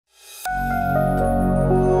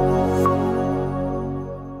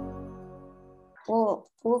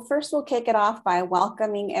first we'll kick it off by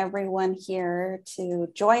welcoming everyone here to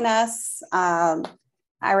join us.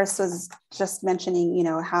 Iris was just mentioning,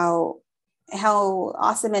 how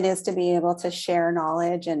awesome it is to be able to share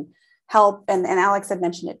knowledge and help. And Alex had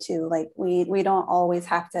mentioned it too. Like we don't always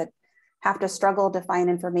have to struggle to find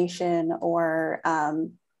information or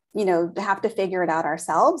have to figure it out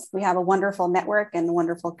ourselves. We have a wonderful network and a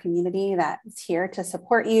wonderful community that is here to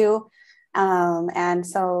support you. And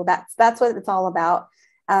so that's what it's all about.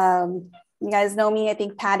 You guys know me, I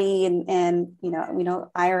think Patty and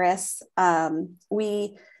Iris.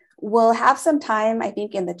 We will have some time, I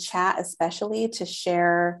think, in the chat, especially to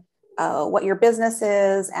share what your business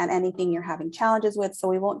is and anything you're having challenges with. So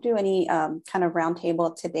we won't do any kind of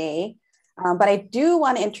roundtable today. But I do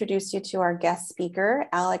want to introduce you to our guest speaker,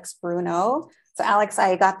 Alex Bruno. So Alex,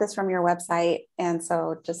 I got this from your website. And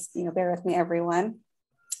so just, bear with me, everyone.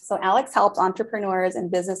 So Alex helps entrepreneurs and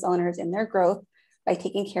business owners in their growth by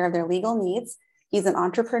taking care of their legal needs. He's an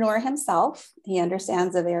entrepreneur himself. He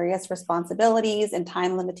understands the various responsibilities and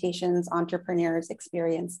time limitations entrepreneurs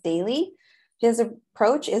experience daily. His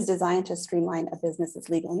approach is designed to streamline a business's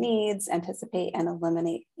legal needs, anticipate and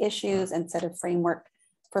eliminate issues, and set a framework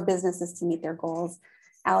for businesses to meet their goals.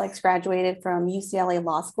 Alex graduated from UCLA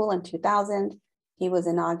Law School in 2000. He was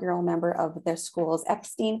inaugural member of their school's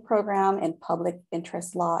Epstein program in public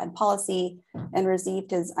interest law and policy, and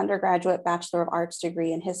received his undergraduate Bachelor of Arts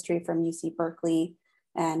degree in history from UC Berkeley.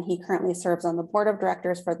 And he currently serves on the board of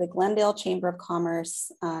directors for the Glendale Chamber of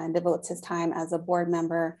Commerce and devotes his time as a board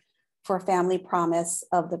member for Family Promise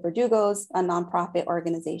of the Verdugos, a nonprofit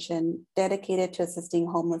organization dedicated to assisting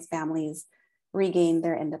homeless families regain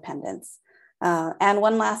their independence. And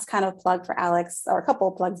one last kind of plug for Alex, or a couple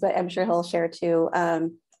of plugs, but I'm sure he'll share too.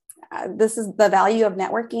 This is the value of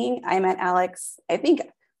networking. I met Alex, I think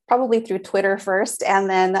probably through Twitter first, and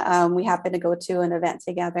then we happened to go to an event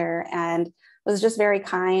together and was just very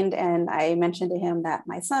kind. And I mentioned to him that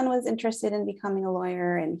my son was interested in becoming a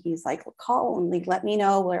lawyer, and he's like, well, call and let me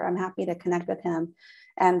know where I'm happy to connect with him,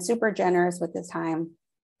 and super generous with his time.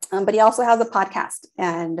 But he also has a podcast,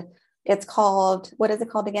 and it's called, what is it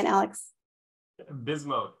called again, Alex?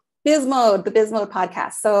 Bizmode, the Bizmode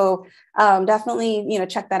podcast. So definitely,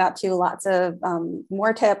 check that out too. Lots of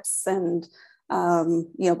more tips and,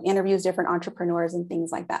 interviews different entrepreneurs and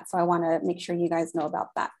things like that. So I want to make sure you guys know about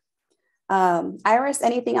that. Iris,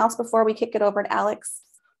 anything else before we kick it over to Alex?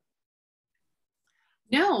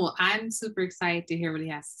 No, I'm super excited to hear what he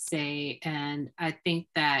has to say. And I think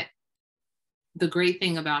that the great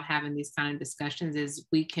thing about having these kind of discussions is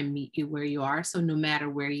we can meet you where you are. So no matter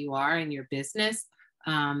where you are in your business,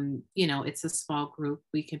 it's a small group.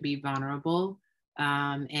 We can be vulnerable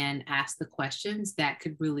and ask the questions that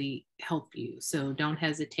could really help you. So don't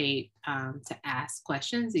hesitate to ask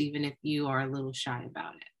questions, even if you are a little shy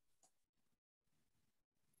about it.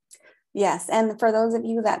 Yes, and for those of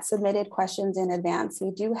you that submitted questions in advance,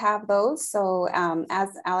 we do have those. So as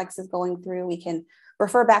Alex is going through, we can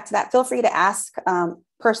refer back to that. Feel free to ask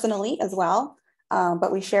personally as well.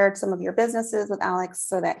 But we shared some of your businesses with Alex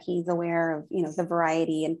so that he's aware of, the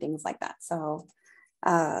variety and things like that. So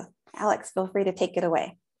Alex, feel free to take it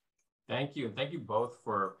away. Thank you. Thank you both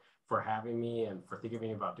for having me and for thinking of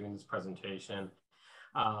me about doing this presentation.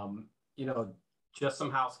 Just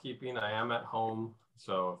some housekeeping. I am at home,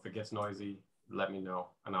 so if it gets noisy, let me know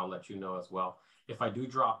and I'll let you know as well. If I do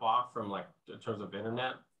drop off from in terms of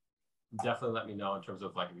internet, definitely let me know in terms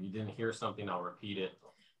of if you didn't hear something, I'll repeat it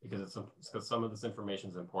because some of this information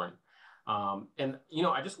is important.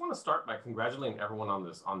 I just want to start by congratulating everyone on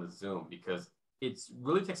this Zoom, because it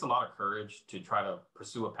really takes a lot of courage to try to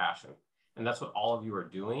pursue a passion. And that's what all of you are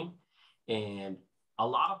doing. And a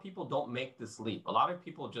lot of people don't make this leap. A lot of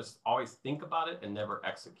people just always think about it and never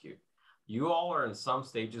execute. You all are in some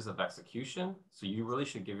stages of execution. So you really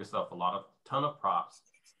should give yourself a ton of props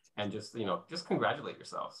and just congratulate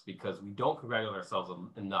yourselves, because we don't congratulate ourselves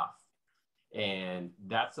enough. And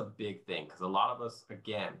that's a big thing, because a lot of us,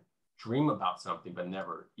 again, dream about something, but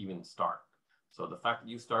never even start. So the fact that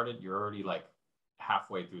you started, you're already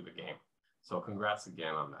halfway through the game. So congrats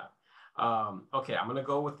again on that. Okay, I'm gonna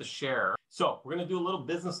go with the share. So we're gonna do a little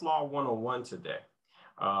business law 101 today.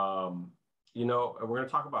 We're gonna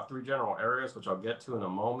talk about 3 general areas, which I'll get to in a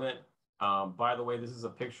moment. By the way, this is a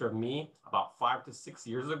picture of me about 5 to 6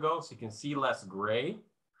 years ago, so you can see less gray.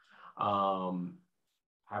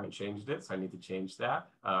 Haven't changed it, so I need to change that.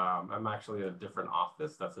 I'm actually in a different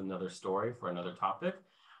office. That's another story for another topic.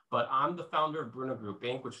 But I'm the founder of Bruno Group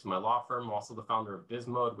Inc., which is my law firm. I'm also the founder of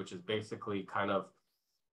Bizmode, which is basically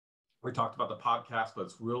we talked about the podcast, but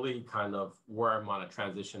it's really kind of where I'm going to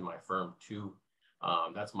transition my firm to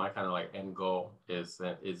That's my kind of like end goal is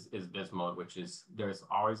biz mode, which is there's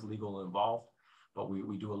always legal involved, but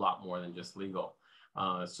we do a lot more than just legal.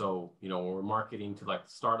 So, you know, when we're marketing to like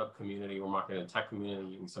the startup community, we're marketing to tech community,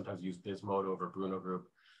 you can sometimes use biz mode over Bruno Group.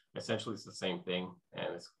 Essentially, it's the same thing.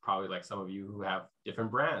 And it's probably like some of you who have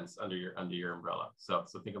different brands under your umbrella. So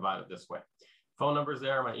think about it this way. Phone number's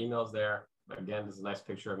there, my email's there. Again, this is a nice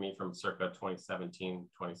picture of me from circa 2017,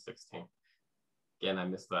 2016. Again, I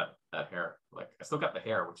missed that hair. Like I still got the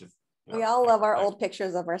hair, which is, you know, we all love our old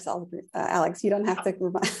pictures of ourselves, Alex. You don't have to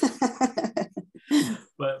move on.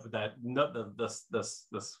 But that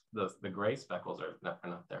the gray speckles are not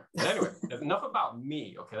there. But anyway, enough about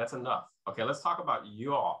me. Okay, that's enough. Okay, let's talk about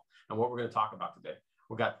you all and what we're going to talk about today.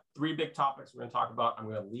 We've got 3 big topics we're going to talk about. I'm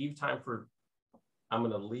going to leave time for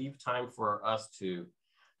us to,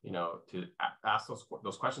 you know, to ask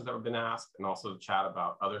those questions that have been asked, and also to chat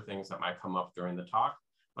about other things that might come up during the talk.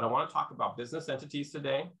 But I want to talk about business entities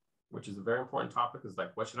today, which is a very important topic. Is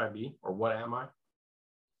like, what should I be, or what am I?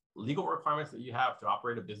 Legal requirements that you have to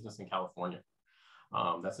operate a business in California.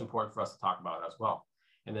 That's important for us to talk about as well.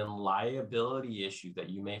 And then liability issues that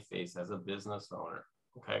you may face as a business owner.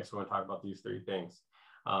 Okay, so we're gonna talk about these 3 things.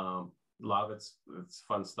 A lot of it's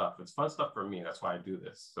fun stuff. It's fun stuff for me. That's why I do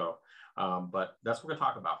this. So, but that's what we're gonna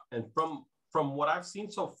talk about. And from what I've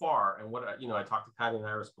seen so far, and what I talked to Patty and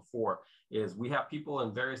Iris before, is we have people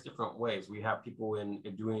in various different ways. We have people in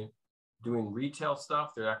doing retail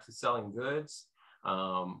stuff. They're actually selling goods.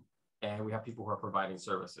 And we have people who are providing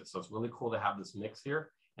services. So it's really cool to have this mix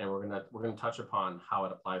here. And we're gonna touch upon how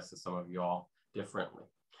it applies to some of y'all differently.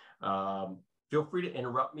 Feel free to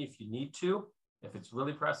interrupt me if you need to, if it's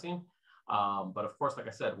really pressing. But of course, like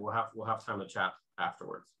I said, we'll have time to chat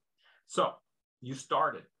afterwards. So you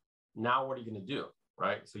started. Now what are you gonna do,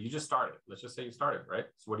 right? So you just started. Let's just say you started, right?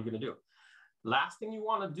 So what are you gonna do? Last thing you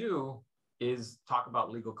wanna do is talk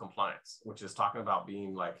about legal compliance, which is talking about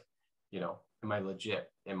being like, you know, am I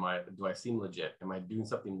legit? Do I seem legit? Am I doing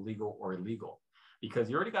something legal or illegal? Because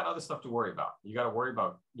you already got other stuff to worry about. You got to worry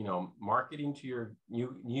about, you know, marketing to your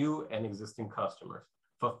new and existing customers,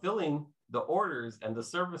 fulfilling the orders and the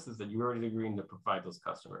services that you already agreed to provide those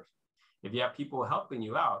customers. If you have people helping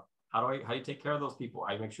you out, how do you take care of those people? How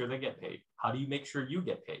do you make sure they get paid? How do you make sure you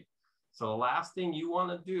get paid? So the last thing you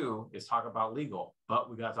want to do is talk about legal,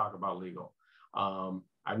 but we got to talk about legal.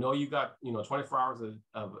 I know you got, you know, 24 hours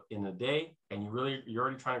in a day, and you're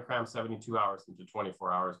already trying to cram 72 hours into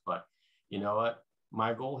 24 hours. But you know what?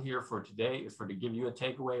 My goal here for today is to give you a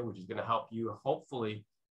takeaway, which is going to help you hopefully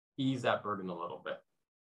ease that burden a little bit.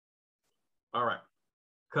 All right,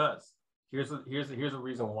 because here's a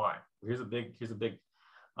reason why. Here's a big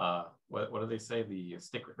what do they say? The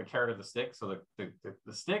carrot or the stick. So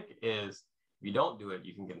the stick is, if you don't do it,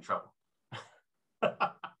 you can get in trouble.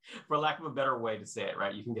 For lack of a better way to say it,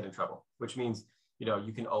 right? You can get in trouble, which means, you know,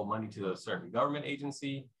 you can owe money to a certain government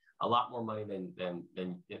agency, a lot more money than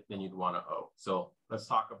you'd want to owe. So let's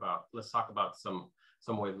talk about some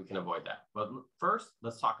ways we can avoid that. But first,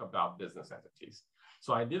 let's talk about business entities.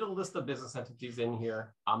 So I did a list of business entities in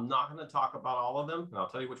here. I'm not going to talk about all of them, and I'll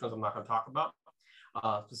tell you which ones I'm not going to talk about.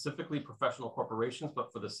 Specifically professional corporations,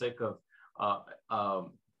 but for the sake of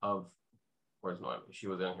where's Noemi? She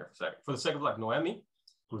was in here for a second. For the sake of like Noemi,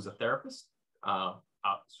 who's a therapist,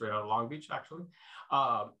 straight out of Long Beach, actually.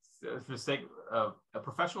 For the sake of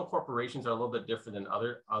professional corporations are a little bit different than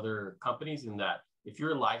other companies in that if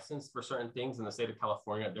you're licensed for certain things in the state of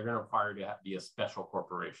California, they're going to require you to be a special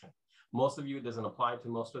corporation. Most of you, it doesn't apply to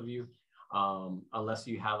most of you unless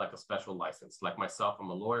you have like a special license. Like myself, I'm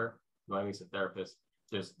a lawyer. Noemi's a therapist.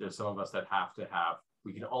 There's some of us that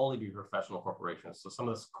we can only be professional corporations. So some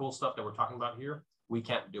of this cool stuff that we're talking about here, we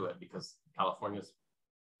can't do it because California's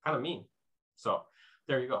kind of mean. So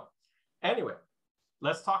there you go. Anyway,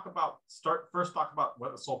 let's talk about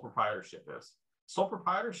what a sole proprietorship is. Sole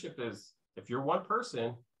proprietorship is, if you're one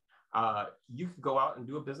person, you can go out and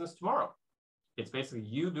do a business tomorrow. It's basically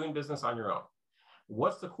you doing business on your own.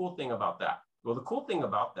 What's the cool thing about that? Well, the cool thing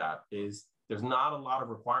about that is there's not a lot of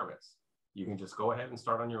requirements. You can just go ahead and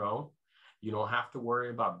start on your own. You don't have to worry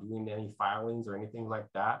about doing any filings or anything like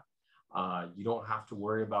that. You don't have to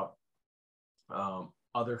worry about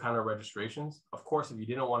other kind of registrations. Of course, if you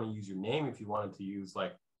didn't want to use your name, if you wanted to use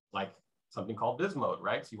like something called Bismode,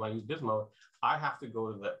 right? So you want to use Bismode, I have to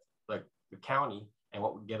go to the county and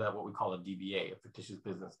what we call a DBA, a fictitious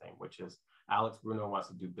business name, which is Alex Bruno wants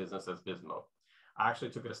to do business as Bismode. I actually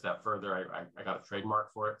took it a step further. I got a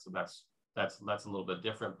trademark for it, so that's a little bit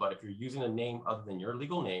different. But if you're using a name other than your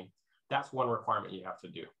legal name, that's one requirement you have to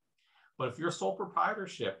do. But if you're a sole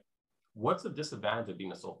proprietorship, what's the disadvantage of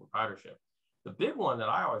being a sole proprietorship? The big one that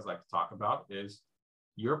I always like to talk about is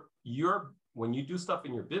when you do stuff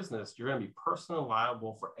in your business, you're going to be personally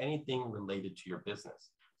liable for anything related to your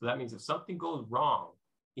business. So that means if something goes wrong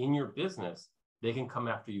in your business, they can come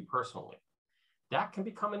after you personally. That can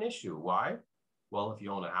become an issue. Why? Well, if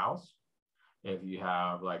you own a house, if you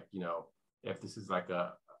have like, if this is like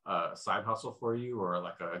a side hustle for you, or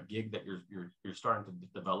like a gig that you're starting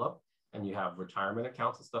to develop, and you have retirement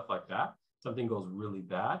accounts and stuff like that, something goes really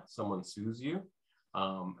bad, someone sues you,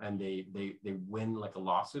 and they win like a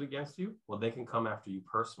lawsuit against you, well, they can come after you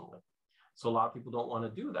personally. So a lot of people don't want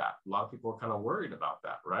to do that. A lot of people are kind of worried about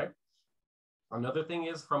that, right? Another thing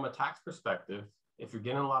is, from a tax perspective, if you're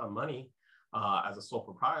getting a lot of money as a sole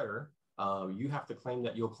proprietor, you have to claim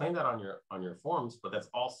that. You'll claim that on your forms, but that's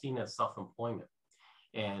all seen as self-employment.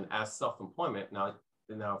 And as self-employment, now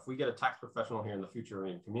if we get a tax professional here in the future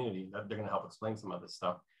in your community, they're going to help explain some of this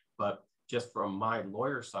stuff. But just from my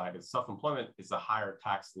lawyer side, it's self-employment is a higher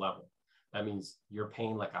tax level. That means you're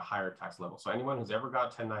paying like a higher tax level. So anyone who's ever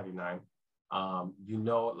got 1099,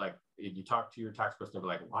 like if you talk to your tax person, they'll be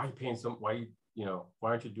like, why are you paying why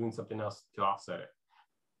aren't you doing something else to offset it?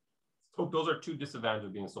 So those are two disadvantages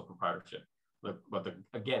of being a sole proprietorship. But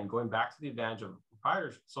again, going back to the advantage of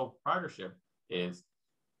sole proprietorship is,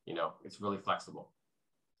 it's really flexible.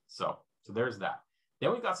 So there's that.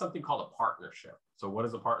 Then we got something called a partnership. So what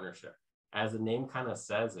is a partnership? As the name kind of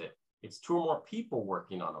says it, it's two or more people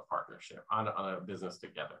working on a partnership, on a business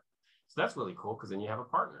together. So that's really cool, because then you have a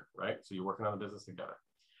partner, right? So you're working on a business together.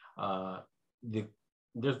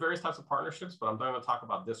 There's various types of partnerships, but I'm going to talk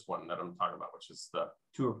about this one that I'm talking about, which is the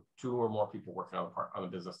two or more people working on a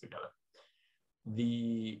business together.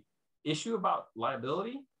 The issue about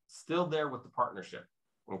liability, still there with the partnership.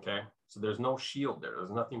 Okay, so there's no shield there.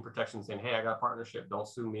 There's nothing protection saying, hey, I got a partnership, don't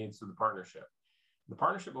sue me, sue the partnership. The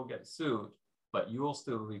partnership will get sued, but you will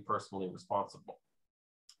still be personally responsible.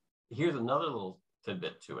 Here's another little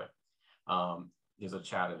tidbit to it. There's a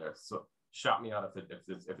chat in there, so shout me out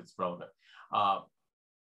if it's relevant.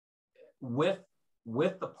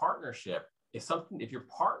 With the partnership, if your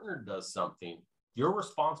partner does something, you're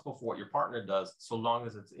responsible for what your partner does, so long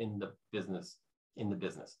as it's in the business.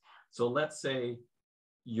 So let's say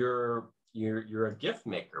you're a gift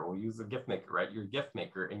maker. We'll use a gift maker, right? You're a gift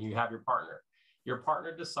maker and you have your partner. Your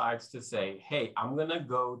partner decides to say, hey, I'm going to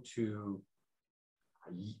go to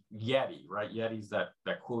Yeti, right? Yeti's that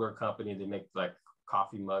cooler company. They make like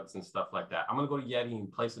coffee mugs and stuff like that. I'm going to go to Yeti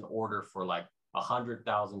and place an order for like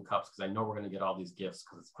 100,000 cups, because I know we're going to get all these gifts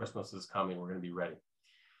because Christmas is coming. We're going to be ready.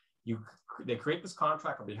 They create this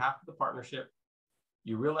contract on behalf of the partnership.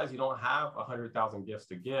 You realize you don't have 100,000 gifts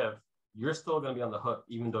to give. You're still going to be on the hook,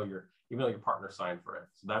 even though your partner signed for it.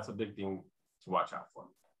 So that's a big thing to watch out for.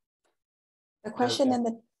 The question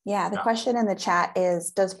question in the chat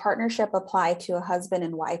is, does partnership apply to a husband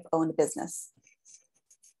and wife owned business?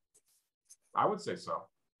 I would say so.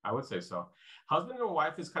 Husband and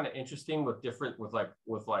wife is kind of interesting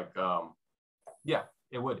yeah,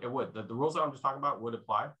 it would. The rules that I'm just talking about would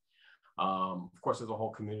apply. Of course, there's a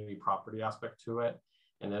whole community property aspect to it.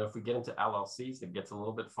 And then if we get into LLCs, it gets a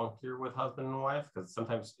little bit funkier with husband and wife, because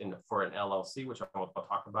sometimes for an LLC, which I'll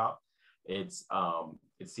talk about, it's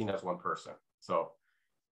seen as one person. So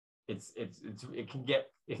it can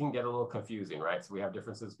get a little confusing, right? So we have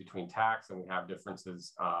differences between tax, and we have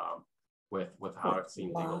differences with how it's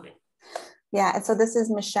seen legally. Yeah, and so this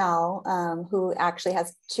is Michelle, who actually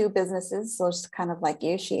has two businesses. So it's kind of like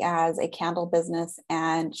you. She has a candle business,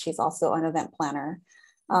 and she's also an event planner.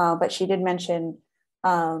 But she did mention,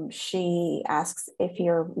 she asks if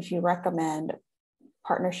you recommend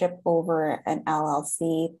partnership over an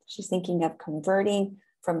LLC. She's thinking of converting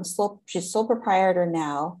from she's sole proprietor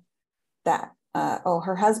now. That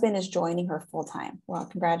her husband is joining her full time. Well,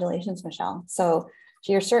 congratulations, Michelle. So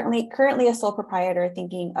you're certainly currently a sole proprietor,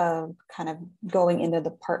 thinking of kind of going into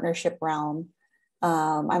the partnership realm.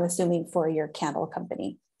 I'm assuming for your candle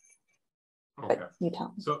company. Okay. But you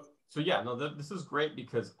tell me. So yeah, no, this is great,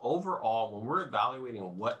 because overall, when we're evaluating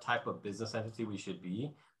what type of business entity we should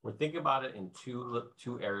be, we're thinking about it in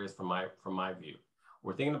two areas from my view.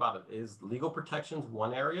 We're thinking about it is legal protections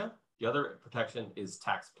one area, the other protection is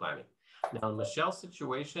tax planning. Now, in Michelle's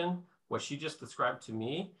situation, what she just described to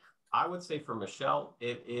me, I would say for Michelle,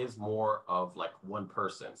 it is more of like one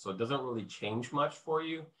person. So it doesn't really change much for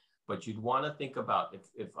you, but you'd want to think about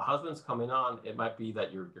if a husband's coming on, it might be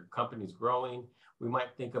that your company's growing. We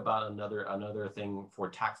might think about another thing for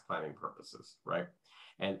tax planning purposes, right?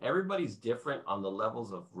 And everybody's different on the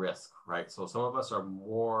levels of risk, right? So some of us are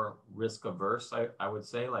more risk averse, I would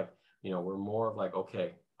say, like, we're more of like,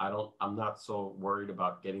 okay, I'm not so worried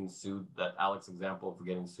about getting sued, that Alex example of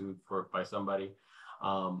getting sued by somebody.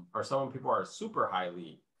 or some people are super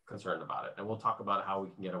highly concerned about it. And we'll talk about how we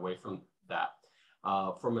can get away from that.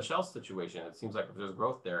 For Michelle's situation, it seems like if there's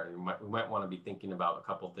growth there, and we might want to be thinking about a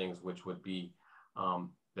couple of things, which would be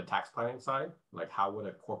the tax planning side, like how would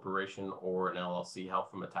a corporation or an LLC help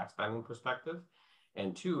from a tax planning perspective?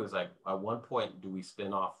 And two is like, at what point do we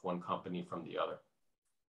spin off one company from the other?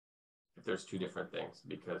 If there's two different things,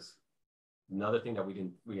 because another thing that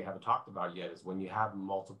we haven't talked about yet is when you have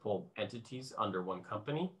multiple entities under one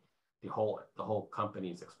company, the whole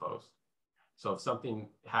company is exposed. So if something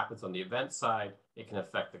happens on the event side, it can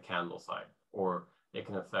affect the candle side, or it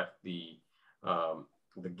can affect the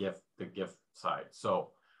gift side.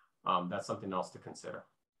 So that's something else to consider.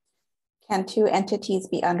 Can two entities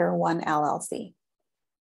be under one LLC?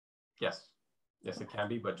 Yes, it can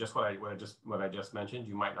be. But just what I just mentioned,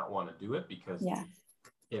 you might not want to do it because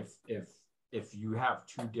if you have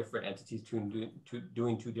two different entities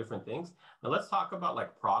doing two different things. Now let's talk about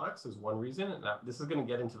like products is one reason, and this is going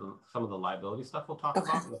to get into some of the liability stuff we'll talk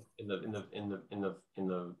about in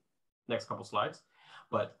the next couple slides.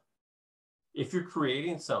 But if you're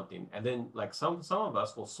creating something, and then like some of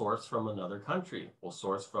us will source from another country, we'll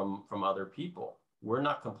source from other people. We're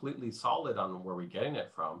not completely solid on where we're getting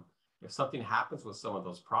it from. If something happens with some of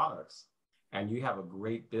those products, and you have a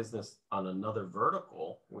great business on another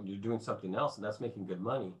vertical when you're doing something else and that's making good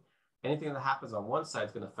money, anything that happens on one side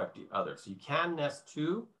is going to affect the other. So you can nest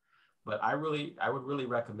two, but I would really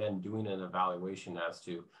recommend doing an evaluation as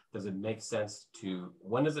to, does it make sense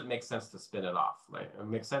when does it make sense to spin it off? Like, it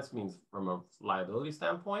makes sense means from a liability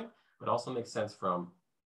standpoint, but also makes sense from,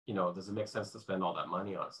 does it make sense to spend all that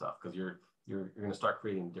money on stuff? Because you're going to start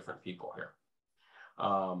creating different people here.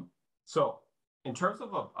 So in terms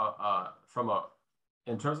of a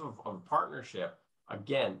partnership,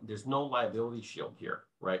 again, there's no liability shield here,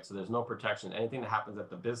 right? So there's no protection. Anything that happens at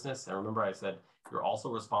the business, and remember I said you're also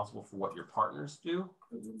responsible for what your partners do.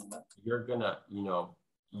 You're gonna,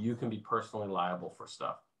 you can be personally liable for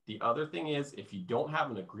stuff. The other thing is, if you don't have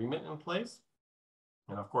an agreement in place,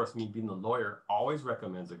 and of course, me being the lawyer always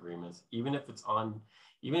recommends agreements, even if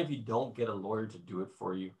you don't get a lawyer to do it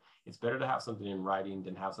for you, it's better to have something in writing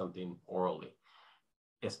than have something orally.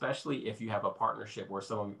 Especially if you have a partnership where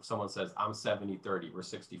someone says, I'm 70-30, we're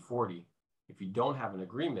 60-40. If you don't have an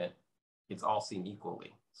agreement, it's all seen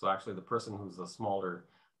equally. So actually the person who's the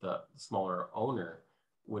smaller owner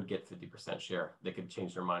would get 50% share. They could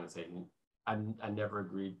change their mind and say, I never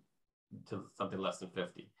agreed to something less than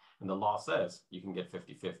 50. And the law says you can get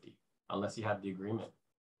 50-50 unless you have the agreement.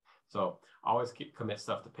 So always commit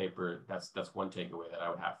stuff to paper. That's one takeaway that I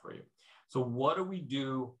would have for you. So what do we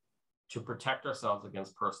do to protect ourselves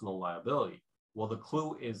against personal liability? Well, the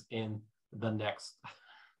clue is in the next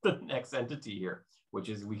entity here, which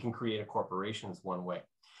is we can create a corporation is one way.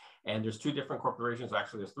 And there's two different corporations.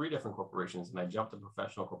 Actually, there's three different corporations, and I jumped to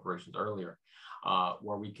professional corporations earlier,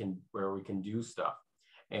 where we can do stuff.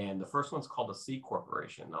 And the first one's called a C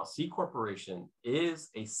corporation. Now, C corporation is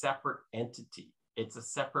a separate entity. It's a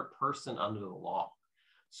separate person under the law.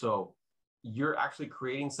 So you're actually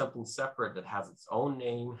creating something separate that has its own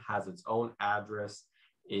name, has its own address,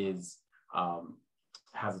 has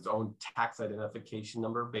its own tax identification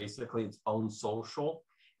number, basically its own social,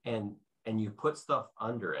 and you put stuff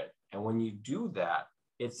under it. And when you do that,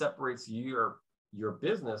 it separates your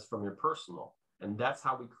business from your personal. And that's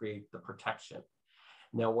how we create the protection.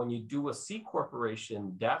 Now, when you do a C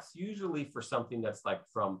corporation, that's usually for something that's like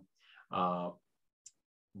for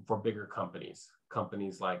bigger companies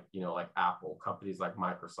like, like Apple, companies like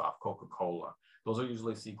Microsoft, Coca-Cola. Those are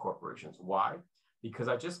usually C corporations. Why? Because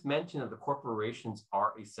I just mentioned that the corporations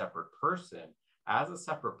are a separate person. As a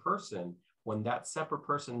separate person, when that separate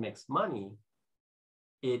person makes money,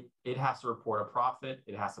 it has to report a profit.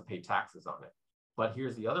 It has to pay taxes on it. But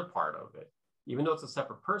here's the other part of it. Even though it's a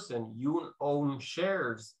separate person, you own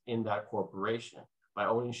shares in that corporation. By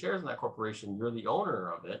owning shares in that corporation, you're the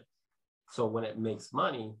owner of it. So when it makes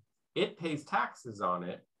money, it pays taxes on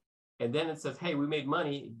it. And then it says, hey, we made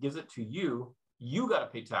money. It gives it to you. You got to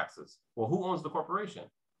pay taxes. Well, who owns the corporation?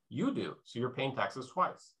 You do. So you're paying taxes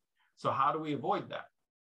twice. So how do we avoid that?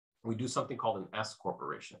 We do something called an S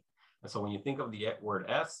corporation. And so when you think of the word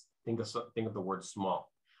S, think of the word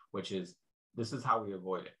small, which is, this is how we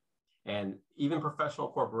avoid it. And even professional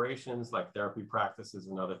corporations like therapy practices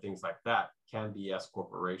and other things like that can be S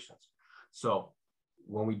corporations. So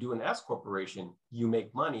when we do an S corporation, you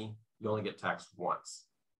make money, you only get taxed once.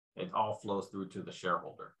 It all flows through to the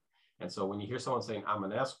shareholder. And so when you hear someone saying, I'm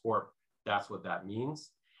an S corp, that's what that means.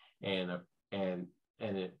 And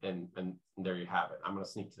there you have it. I'm going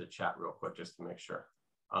to sneak to the chat real quick just to make sure.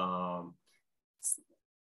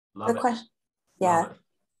 Yeah.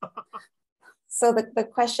 So the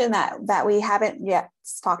question that we haven't yet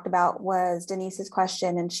talked about was Denise's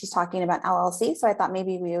question, and she's talking about LLC. So I thought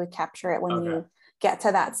maybe we would capture it when you get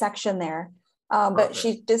to that section there. But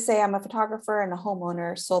she did say, I'm a photographer and a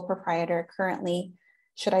homeowner, sole proprietor currently.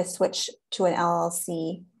 Should I switch to an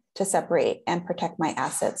LLC to separate and protect my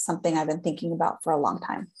assets? Something I've been thinking about for a long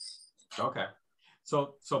time. Okay.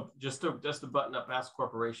 So just to button up S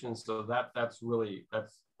corporations, so that's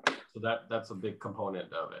a big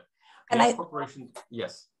component of it. And corporations,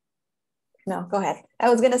 yes. No, go ahead. I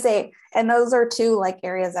was going to say, and those are two like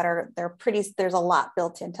areas that there's a lot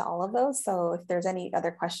built into all of those. So if there's any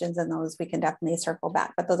other questions in those, we can definitely circle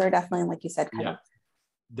back, but those are definitely, like you said,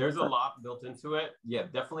 there's a lot built into it. Yeah,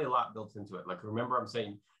 definitely a lot built into it. Like, remember I'm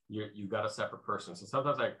saying you got a separate person. So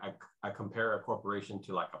sometimes I compare a corporation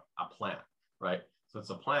to like a plant, right? So it's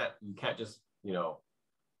a plant. You can't just,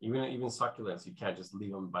 even succulents, you can't just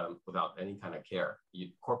leave them without any kind of care.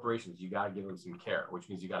 Corporations, you got to give them some care, which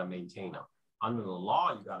means you got to maintain them. Under the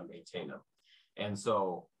law, you got to maintain them. And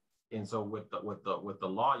so with the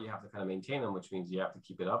law, you have to kind of maintain them, which means you have to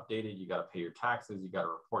keep it updated. You got to pay your taxes. You got to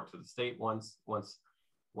report to the state once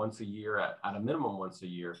a year, at a minimum once a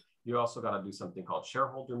year. You also got to do something called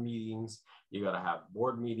shareholder meetings. You got to have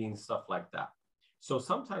board meetings, stuff like that. So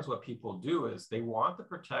sometimes what people do is they want the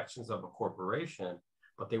protections of a corporation,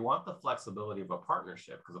 but they want the flexibility of a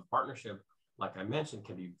partnership, because a partnership, like I mentioned,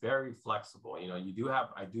 can be very flexible. I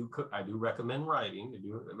do recommend writing. I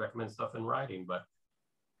do recommend stuff in writing, but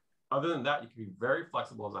other than that, you can be very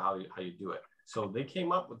flexible as to how you do it. So they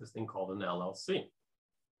came up with this thing called an LLC,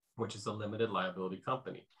 which is a limited liability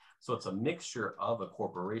company. So it's a mixture of a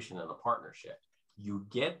corporation and a partnership. You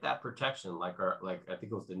get that protection, like I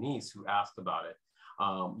think it was Denise who asked about it.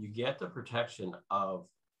 You get the protection of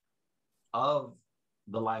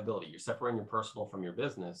the liability. You're separating your personal from your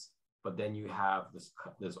business, but then you have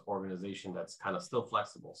this organization that's kind of still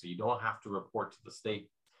flexible. So you don't have to report to the state,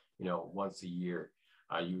 once a year.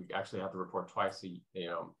 You actually have to report twice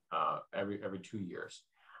every 2 years.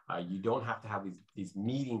 You don't have to have these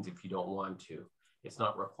meetings if you don't want to. It's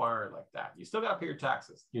not required like that. You still got to pay your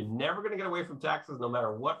taxes. You're never going to get away from taxes, no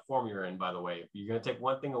matter what form you're in, by the way. If you're going to take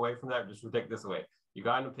one thing away from that, just take this away. You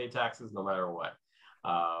got to pay taxes no matter what.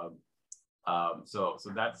 So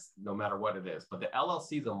that's no matter what it is. But the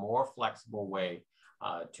LLC is a more flexible way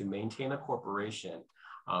to maintain a corporation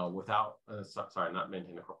without, not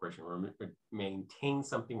maintain a corporation, maintain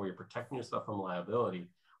something where you're protecting yourself from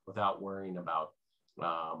liability without worrying about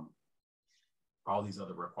all these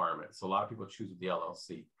other requirements. So a lot of people choose the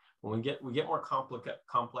LLC. When we get more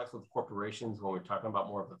complex with corporations, when we're talking about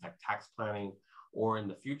more of the tax planning, or in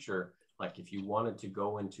the future, like if you wanted to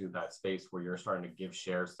go into that space where you're starting to give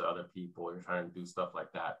shares to other people, you're trying to do stuff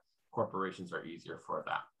like that, corporations are easier for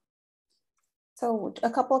that. So a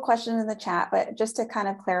couple of questions in the chat, but just to kind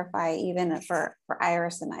of clarify, even for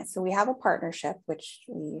Iris and I. So we have a partnership, which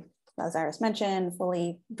we, as Iris mentioned,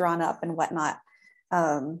 fully drawn up and whatnot.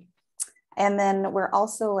 And then we're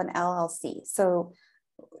also an LLC. So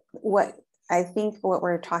what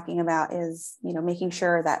we're talking about is, making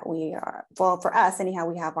sure that we are, well, for us anyhow,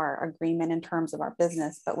 we have our agreement in terms of our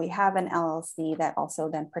business, but we have an LLC that also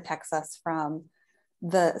then protects us from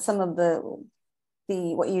some of the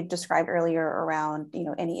what you described earlier around,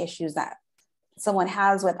 any issues that someone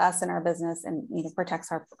has with us in our business, and, protects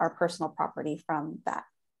our personal property from that.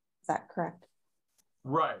 Is that correct?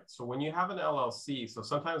 Right. So when you have an LLC, so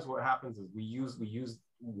sometimes what happens is we use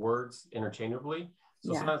words interchangeably.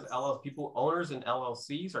 So sometimes owners in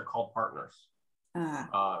LLCs are called partners.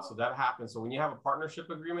 So that happens. So when you have a partnership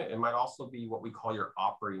agreement, it might also be what we call your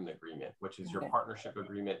operating agreement, which is your partnership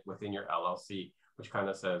agreement within your LLC, which kind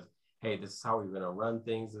of says, hey, this is how we're going to run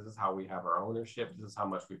things. This is how we have our ownership. This is how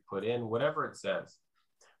much we put in, whatever it says.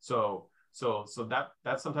 So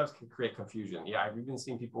that sometimes can create confusion. Yeah, I've even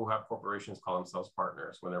seen people who have corporations call themselves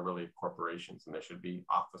partners when they're really corporations, and they should be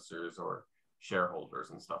officers or shareholders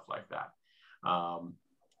and stuff like that. I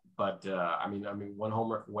mean, one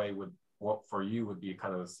homework way for you would be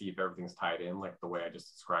kind of to see if everything's tied in, like the way I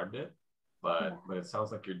just described it. But it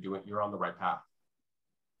sounds like you're on the right path.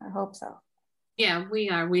 I hope so. Yeah, we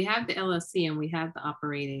are. We have the LLC and we have the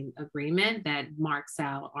operating agreement that marks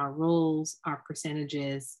out our rules, our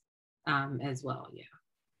percentages, as well. Yeah.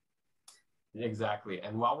 Exactly.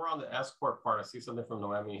 And while we're on the S Corp part, I see something from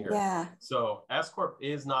Noemi here. Yeah. So S Corp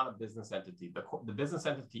is not a business entity. The business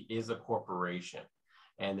entity is a corporation.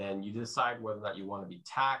 And then you decide whether or not you want to be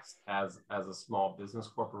taxed as a small business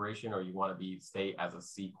corporation, or you want to stay as a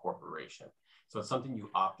C corporation. So it's something you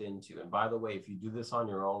opt into. And by the way, if you do this on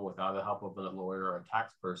your own without the help of a lawyer or a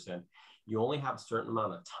tax person, you only have a certain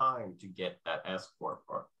amount of time to get that S Corp.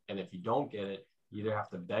 And if you don't get it, you either have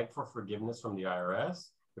to beg for forgiveness from the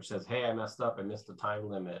IRS, which says, hey, I messed up, I missed the time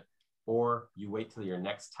limit, or you wait till your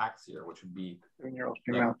next tax year, which would be 7-year-old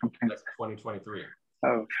female complains 2023.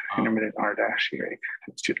 Of intermittent R-dash earache.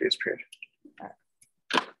 It's 2 days period.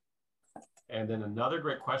 And then another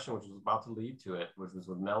great question, which was about to lead to it, which was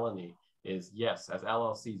with Melanie, is yes, as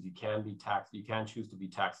LLCs, you can be taxed. You can choose to be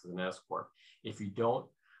taxed as an S Corp. If you don't,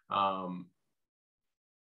 and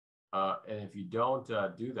if you don't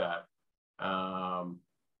do that,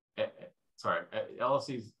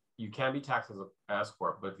 LLCs, you can be taxed as an S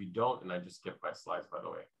Corp, but if you don't, and I just skipped my slides, by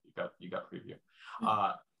the way, you got preview.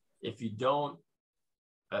 If you don't,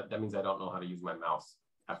 that means I don't know how to use my mouse,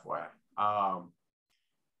 FYI.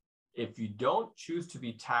 If you don't choose to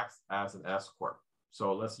be taxed as an S Corp,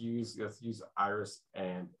 so let's use Iris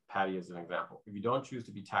and Patty as an example. If you don't choose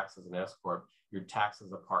to be taxed as an S Corp, you're taxed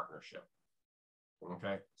as a partnership.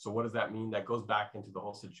 Okay, so what does that mean? That goes back into the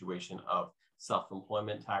whole situation of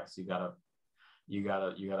self-employment tax. You gotta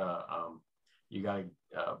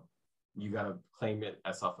claim it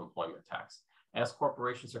as self-employment tax. S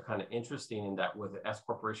corporations are kind of interesting in that with an S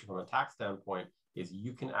corporation from a tax standpoint is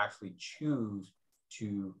you can actually choose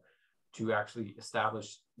to actually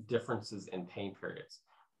establish differences in paying periods.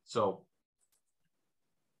 So,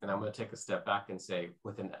 and I'm going to take a step back and say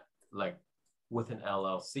with an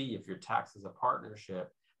LLC, if you're taxed as a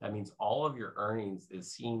partnership, that means all of your earnings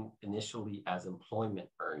is seen initially as employment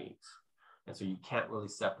earnings. And so you can't really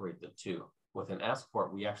separate the two. With an S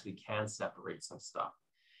Corp, we actually can separate some stuff.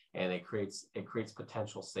 And it creates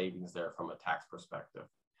potential savings there from a tax perspective.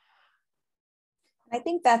 I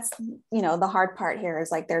think that's, the hard part here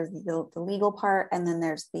is like there's the legal part and then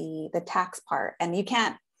there's the tax part, and you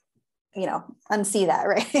can't, unsee that,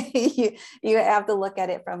 right? you have to look at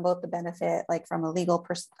it from both the benefit, like from a legal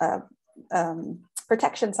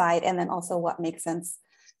protection side, and then also what makes sense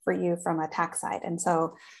for you from a tax side. And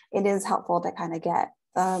so it is helpful to kind of get,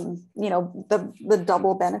 the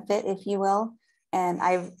double benefit, if you will. And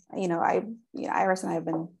Iris and I have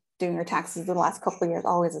been doing your taxes the last couple of years,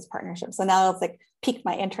 always as partnerships. So now it's like piqued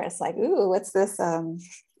my interest, like, ooh, what's this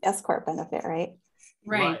S Corp benefit, right?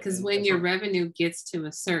 Right, because when your revenue gets to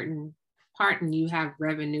a certain part and you have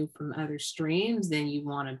revenue from other streams, then you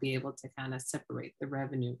want to be able to kind of separate the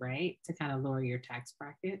revenue, right? To kind of lower your tax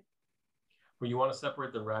bracket. Well, you want to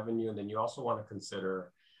separate the revenue, and then you also want to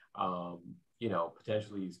consider,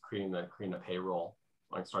 potentially creating a payroll,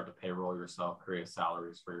 like start to payroll yourself, create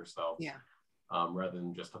salaries for yourself. Yeah. Rather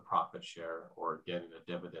than just a profit share or getting a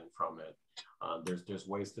dividend from it. There's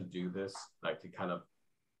ways to do this, like to kind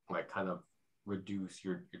of reduce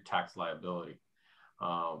your tax liability.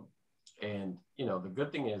 And the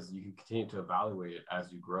good thing is you can continue to evaluate it as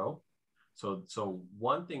you grow. So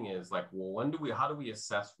one thing is like, well, how do we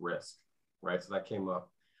assess risk, right? So that came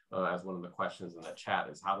up as one of the questions in the chat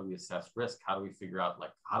is how do we assess risk? How do we figure out,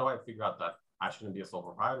 like, how do I figure out that I shouldn't be a sole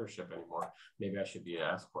proprietorship anymore? Maybe I should be an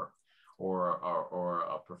S Corp or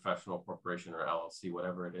a professional corporation or LLC,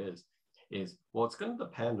 whatever it is, well, it's going to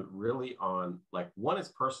depend really on, like, one is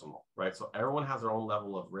personal, right? So everyone has their own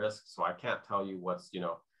level of risk. So I can't tell you what's,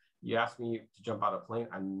 you ask me to jump out of a plane.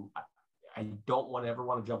 I don't ever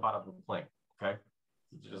want to jump out of a plane. Okay.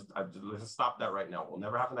 Let's just stop that right now. We'll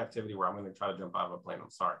never have an activity where I'm going to try to jump out of a plane.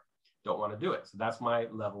 I'm sorry. Don't want to do it. So that's my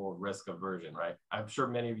level of risk aversion, right? I'm sure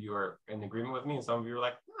many of you are in agreement with me, and some of you are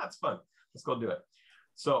like, that's fun. Let's go do it.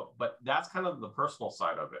 So, but that's kind of the personal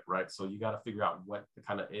side of it, right? So you got to figure out what the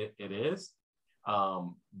kind of it is.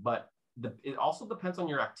 But it also depends on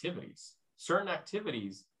your activities. Certain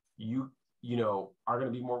activities you are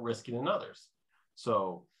going to be more risky than others.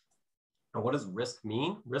 So, and what does risk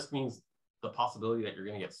mean? Risk means the possibility that you're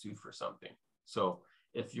going to get sued for something. So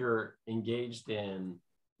if you're engaged in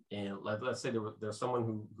let's say there's someone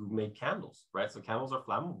who made candles, right? So candles are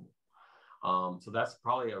flammable. So that's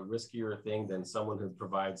probably a riskier thing than someone who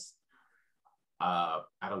provides,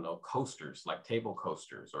 coasters, like table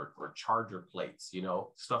coasters or charger plates,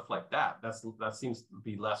 stuff like that. That seems to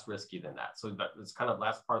be less risky than that. So that's kind of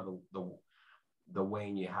last part of the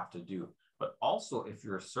weighing you have to do. But also, if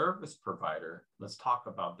you're a service provider, let's talk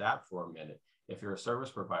about that for a minute. If you're a service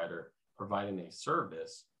provider providing a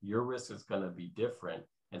service, your risk is going to be different.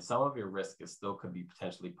 And some of your risk could be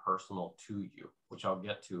potentially personal to you, which I'll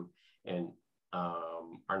get to in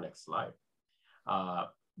our next slide.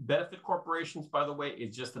 Benefit corporations, by the way,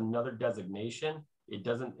 is just another designation.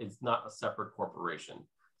 It's not a separate corporation.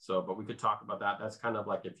 So, but we could talk about that. That's kind of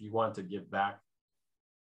like if you want to give back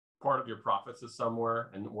part of your profits is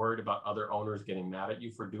somewhere and worried about other owners getting mad at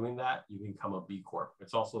you for doing that, you can become a B Corp.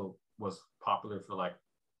 It's also was popular for like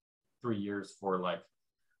 3 years for like,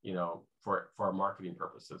 you know, for marketing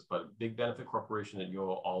purposes. But a big benefit corporation that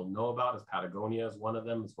you'll all know about is Patagonia is one of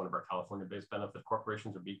them. It's one of our California-based benefit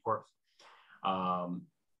corporations or B Corps.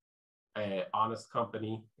 A honest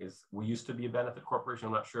company is, we used to be a benefit corporation.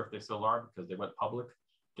 I'm not sure if they still are because they went public.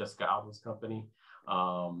 Jessica Alba's company.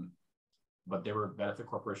 But they were a benefit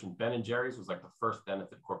corporation. Ben and Jerry's was like the first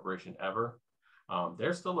benefit corporation ever.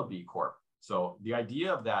 They're still a B Corp. So the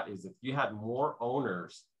idea of that is if you had more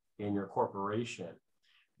owners in your corporation,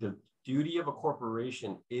 the duty of a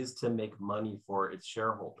corporation is to make money for its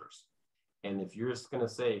shareholders. And if you're just going to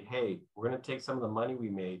say, hey, we're going to take some of the money we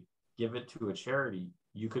made, give it to a charity,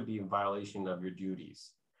 you could be in violation of your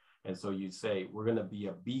duties. And so you say, we're going to be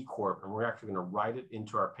a B Corp, and we're actually going to write it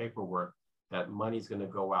into our paperwork that money is going to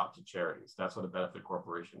go out to charities. That's what a benefit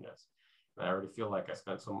corporation is. And I already feel like I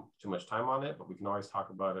spent too much time on it, but we can always talk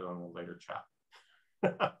about it on a later chat.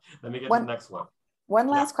 Let me get to the next one. One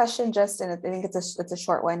last question, just, and I think it's a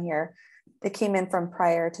short one here that came in from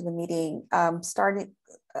prior to the meeting.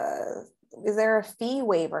 Is there a fee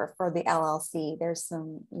waiver for the LLC? There's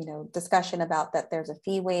some, discussion about that. There's a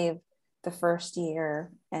fee waive the first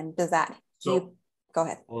year, and does that? Go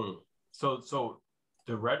ahead. So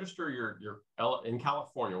to register your in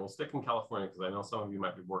California, we'll stick in California because I know some of you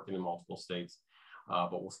might be working in multiple states,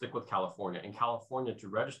 but we'll stick with California. In California, to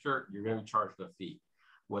register, you're going to be charged a fee.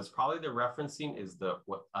 What's probably the referencing is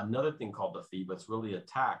another thing called the fee, but it's really a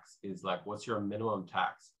tax, is like, what's your minimum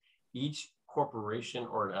tax? Each corporation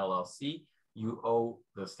or an LLC, you owe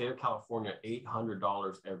the state of California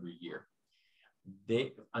 $800 every year.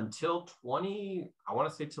 Until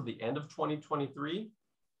the end of 2023,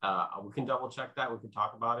 we can double check that. We can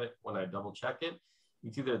talk about it when I double check it.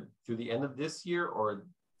 It's either through the end of this year or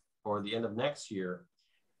the end of next year.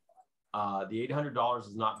 The $800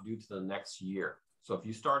 is not due to the next year. So if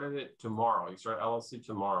you started it tomorrow, you start LLC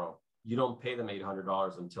tomorrow, you don't pay them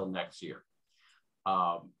 $800 until next year.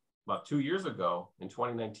 About 2 years ago, in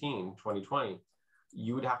 2019, 2020,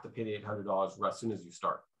 you would have to pay the $800 as soon as you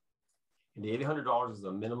start. And the $800 is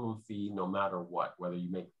a minimum fee no matter what, whether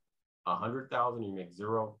you make $100,000, you make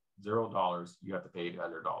 $0, you have to pay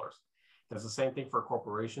 $800. That's the same thing for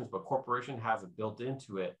corporations, but corporation has it built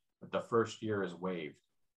into it that the first year is waived.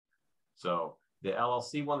 So the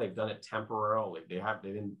LLC one, they've done it temporarily. They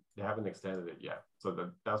haven't extended it yet.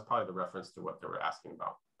 So that's probably the reference to what they were asking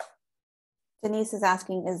about. Denise is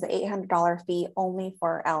asking, is the $800 fee only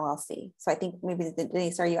for LLC? So I think maybe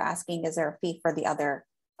Denise, are you asking, is there a fee for the other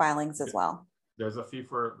filings as well? There's a fee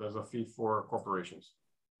for corporations,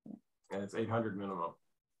 and it's $800 minimum.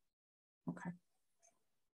 Okay.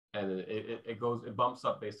 And it bumps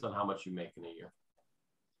up based on how much you make in a year.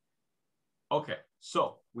 Okay,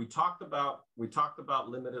 so we talked about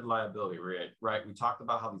limited liability, right? We talked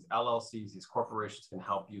about how these LLCs, these corporations, can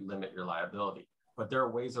help you limit your liability, but there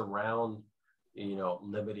are ways around,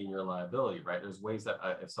 limiting your liability, right? There's ways that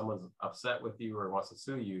if someone's upset with you or wants to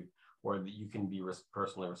sue you, or that you can be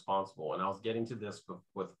personally responsible. And I was getting to this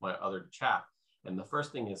with my other chat. And the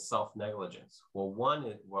first thing is self-negligence. Well,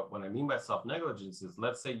 what I mean by self-negligence is,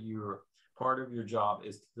 let's say part of your job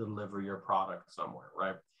is to deliver your product somewhere,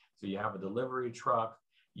 right? So you have a delivery truck,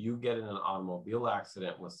 you get in an automobile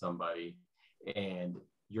accident with somebody, and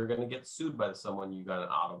you're going to get sued by someone you got an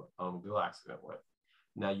automobile accident with.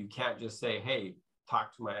 Now, you can't just say, hey,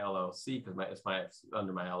 talk to my LLC because it's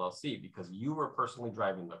under my LLC, because you were personally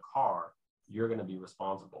driving the car, you're going to be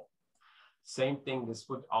responsible. Same thing, this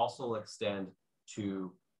would also extend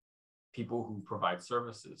to people who provide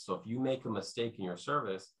services. So if you make a mistake in your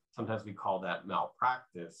service, sometimes we call that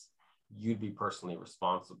malpractice, you'd be personally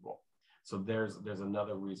responsible. So there's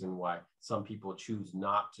another reason why some people choose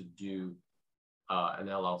not to do an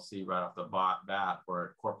LLC right off the bat or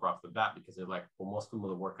a corporate off the bat, because they're like, well, most of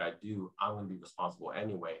the work I do, I'm going to be responsible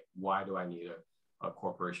anyway. Why do I need a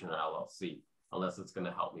corporation or LLC unless it's going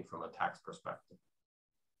to help me from a tax perspective?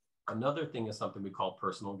 Another thing is something we call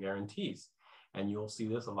personal guarantees. And you'll see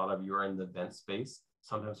this, a lot of you are in the event space.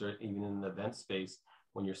 Sometimes they're even in the event space.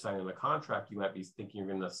 When you're signing a contract, you might be thinking you're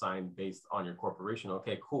going to sign based on your corporation.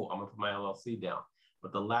 Okay, cool, I'm going to put my LLC down.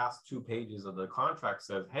 But the last 2 pages of the contract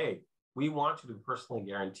says, hey, we want you to personally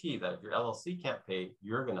guarantee that if your LLC can't pay,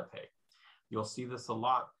 you're going to pay. You'll see this a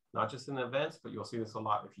lot, not just in events, but you'll see this a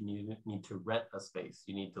lot if you need to rent a space,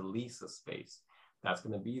 you need to lease a space. That's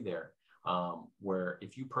going to be there. Where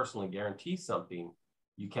if you personally guarantee something,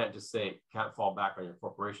 you can't fall back on your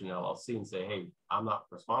corporation LLC and say, hey, I'm not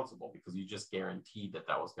responsible, because you just guaranteed that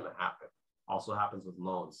was going to happen. Also happens with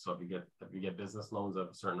loans. So if you get business loans of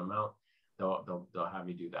a certain amount, they'll have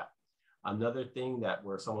you do that. Another thing that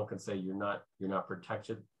where someone can say you're not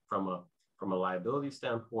protected from a liability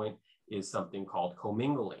standpoint is something called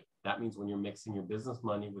commingling. That means when you're mixing your business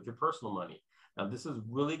money with your personal money. Now, this is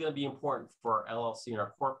really going to be important for our LLC and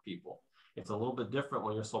our corp people. It's a little bit different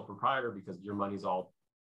when you're sole proprietor because your money's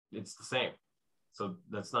it's the same. So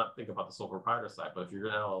let's not think about the sole proprietor side. But if you're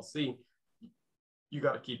an LLC, you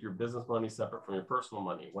got to keep your business money separate from your personal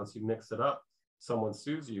money. Once you mix it up, someone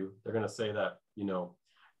sues you, they're going to say that,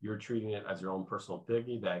 you're treating it as your own personal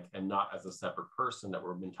piggy bank and not as a separate person that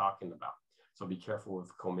we've been talking about. So be careful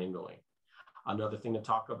with commingling. Another thing to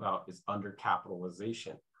talk about is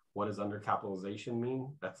undercapitalization. What does undercapitalization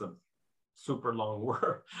mean? That's a super long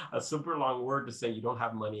word, to say you don't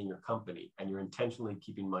have money in your company and you're intentionally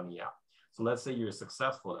keeping money out. So let's say you're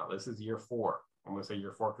successful now. This is year 4. I'm going to say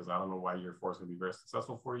year 4 because I don't know why year 4 is going to be very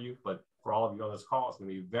successful for you, but for all of you on this call, it's going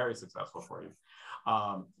to be very successful for you.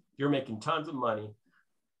 You're making tons of money,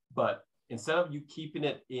 but instead of you keeping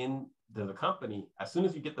it in the company, as soon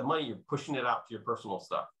as you get the money, you're pushing it out to your personal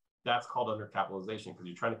stuff. That's called undercapitalization because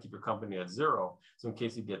you're trying to keep your company at zero. So in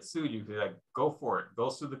case you get sued, you can go for it. Go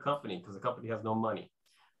sue the company because the company has no money.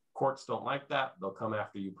 Courts don't like that. They'll come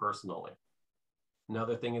after you personally.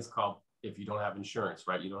 Another thing is called if you don't have insurance,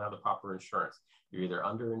 right? You don't have the proper insurance. You're either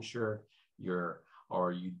underinsured,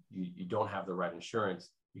 or you don't have the right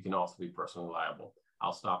insurance. You can also be personally liable.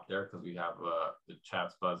 I'll stop there because we have the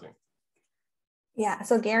chat's buzzing. Yeah,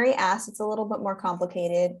 so Gary asked, it's a little bit more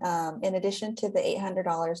complicated. In addition to the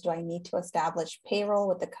 $800, do I need to establish payroll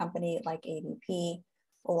with the company like ADP,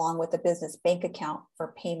 along with a business bank account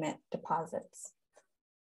for payment deposits?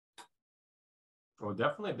 Well,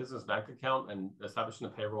 definitely a business bank account and establishing a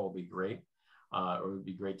payroll will be great. Or it would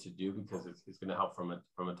be great to do because it's going to help from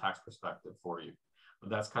a tax perspective for you. But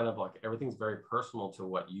that's kind of like everything's very personal to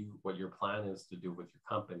what your plan is to do with your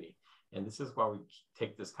company. And this is why we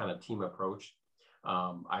take this kind of team approach.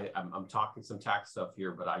 I'm talking some tax stuff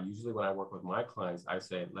here, but I usually, when I work with my clients, I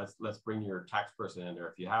say, let's bring your tax person in there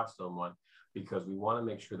if you have someone, because we want to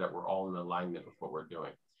make sure that we're all in alignment with what we're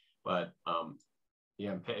doing. But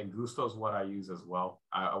yeah, and Gusto is what I use as well.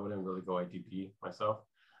 I wouldn't really go ADP myself.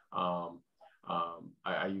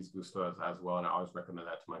 I use Gusto as well, and I always recommend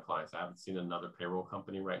that to my clients. I haven't seen another payroll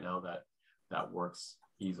company right now that works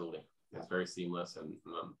easily. It's very seamless, and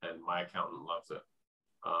my accountant loves it.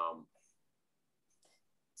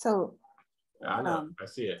 So Anna, I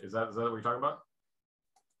see it. Is that what you're talking about?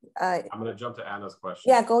 I'm going to jump to Anna's question.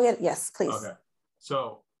 Yeah, go ahead. Yes, please. Okay.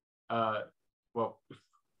 So, well,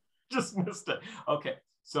 just missed it. Okay.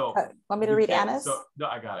 So, want me to read Anna's? No,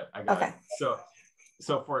 I got it. Okay. So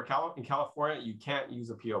in California, you can't use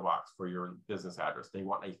a PO box for your business address. They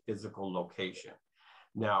want a physical location.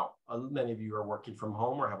 Now, many of you are working from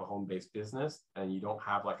home or have a home-based business, and you don't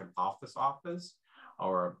have like an office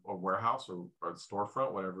or a warehouse or a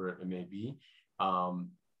storefront, whatever it may be.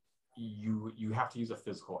 You have to use a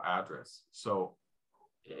physical address. So,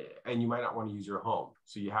 and you might not want to use your home.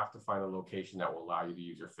 So you have to find a location that will allow you to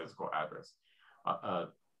use your physical address.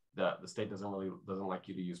 The state doesn't like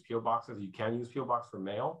you to use PO boxes. You can use PO box for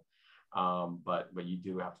mail, but you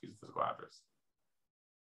do have to use a physical address.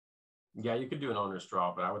 Yeah, you could do an owner's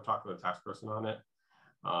draw, but I would talk to the tax person on it.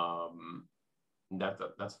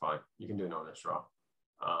 That's fine. You can do an owner's draw.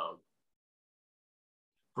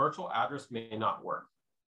 Virtual address may not work.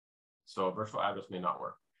 So a virtual address may not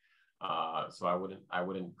work. So I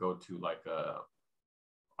wouldn't go to like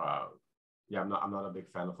I'm not a big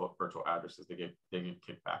fan of virtual addresses. They get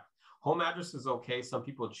kicked back. Home address is okay. Some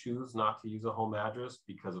people choose not to use a home address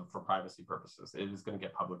for privacy purposes. It is going to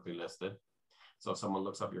get publicly listed. So if someone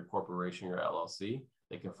looks up your corporation, your LLC,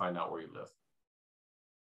 they can find out where you live.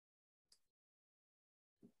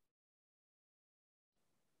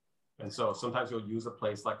 And so sometimes you'll use a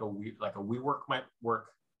place like a WeWork might work.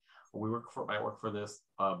 Might work for this.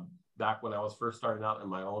 Back when I was first starting out in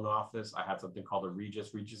my own office, I had something called a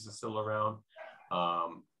Regis. Regis is still around,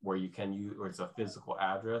 where it's a physical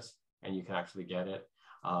address and you can actually get it.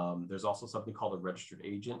 There's also something called a registered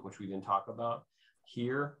agent, which we didn't talk about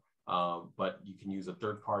here, but you can use a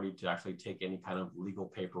third party to actually take any kind of legal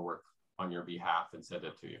paperwork on your behalf and send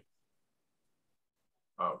it to you.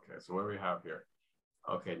 Okay, so what do we have here?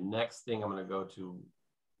 Okay, next thing I'm going to go to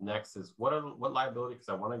next is what liability, because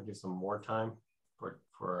I want to give some more time for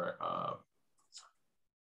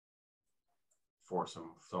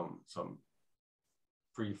some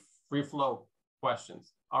free flow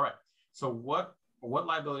questions. All right. So what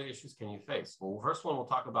liability issues can you face? Well, first one we'll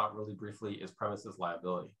talk about really briefly is premises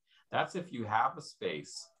liability. That's if you have a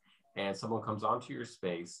space and someone comes onto your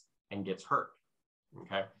space and gets hurt.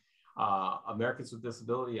 Okay. Americans with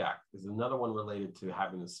Disability Act is another one related to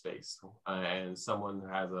having a space, and someone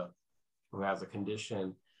who has a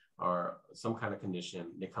condition or some kind of condition,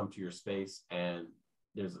 they come to your space, and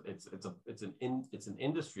it's an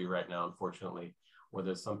industry right now, unfortunately, where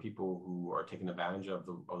there's some people who are taking advantage of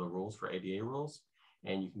the rules for ADA rules,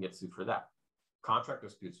 and you can get sued for that. Contract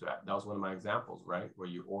disputes, that was one of my examples, right? Where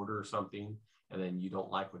you order something and then you don't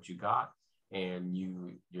like what you got, and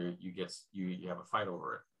you have a fight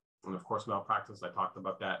over it. And of course, malpractice, I talked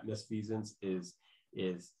about that. Misfeasance is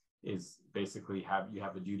basically you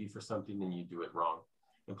have a duty for something and you do it wrong.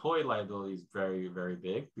 Employee liability is very, very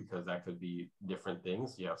big, because that could be different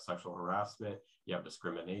things. You have sexual harassment, you have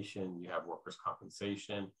discrimination, you have workers'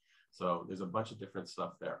 compensation. So there's a bunch of different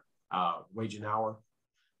stuff there. Wage and hour,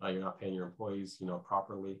 you're not paying your employees,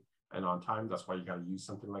 properly and on time. That's why you got to use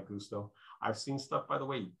something like Gusto. I've seen stuff, by the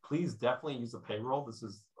way, please definitely use a payroll. This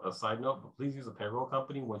is a side note, but please use a payroll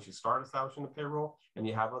company once you start establishing a payroll and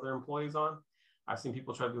you have other employees on. I've seen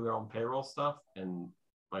people try to do their own payroll stuff, and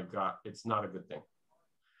my God, it's not a good thing.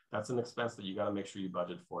 That's an expense that you got to make sure you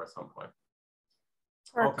budget for at some point.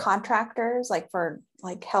 For contractors, for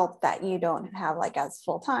help that you don't have as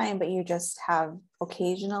full time, but you just have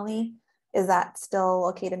occasionally, is that still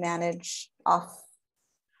okay to manage off?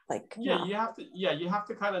 No? You have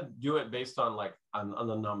to kind of do it based on on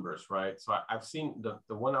the numbers, right? So I've seen the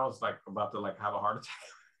one I was about to have a heart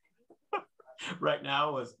attack right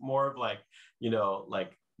now was more of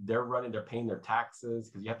they're paying their taxes,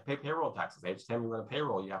 because you have to pay payroll taxes. Each time you run a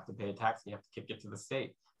payroll, you have to pay a tax, and you have to kick it to the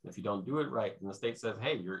state. And if you don't do it right, then the state says,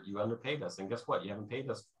 hey, you underpaid us. And guess what? You haven't paid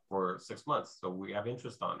us for 6 months. So we have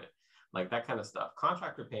interest on it. That kind of stuff.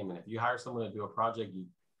 Contractor payment, if you hire someone to do a project, you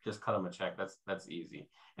just cut them a check. That's easy.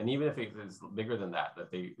 And even if it's bigger than that, if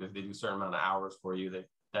they do a certain amount of hours for you,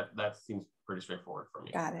 that seems pretty straightforward for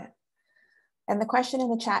me. Got it. And the question in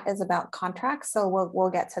the chat is about contracts. So we'll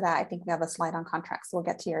get to that. I think we have a slide on contracts. We'll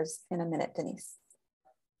get to yours in a minute, Denise.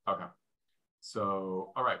 Okay.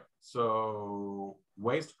 So, all right. So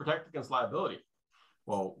ways to protect against liability.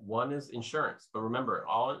 Well, one is insurance. But remember,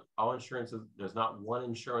 all insurances, there's not one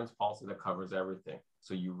insurance policy that covers everything.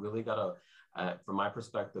 So you really got to, from my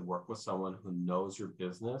perspective, work with someone who knows your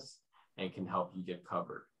business and can help you get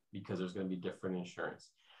covered, because there's going to be different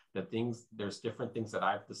insurance. There's different things that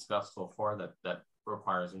I've discussed so far that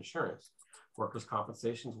requires insurance. Workers'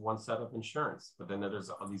 compensation is one set of insurance, but then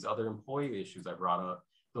there's these other employee issues I brought up.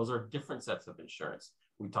 Those are different sets of insurance.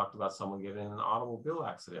 We talked about someone getting in an automobile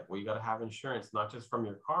accident. Well, you got to have insurance, not just from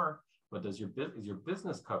your car, but is your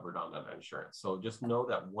business covered on that insurance? So just know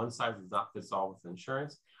that one size does not fit all with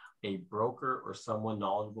insurance. A broker or someone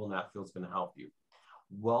knowledgeable in that field is going to help you.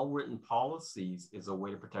 Well-written policies is a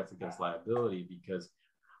way to protect against liability, because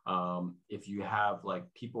if you have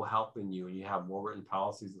people helping you and you have well-written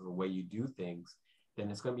policies of the way you do things, then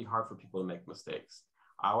it's going to be hard for people to make mistakes.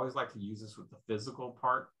 I always like to use this with the physical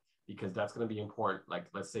part, because that's going to be important.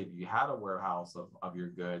 Let's say if you had a warehouse of your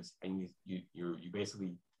goods, and you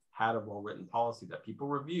basically had a well-written policy that people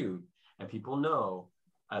reviewed and people know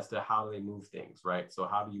as to how they move things, right? So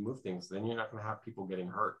how do you move things? Then you're not going to have people getting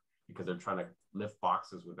hurt because they're trying to lift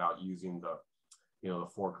boxes without using the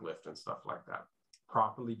forklift and stuff like that.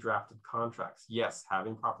 Properly drafted contracts. Yes,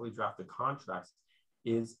 having properly drafted contracts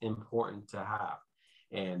is important to have,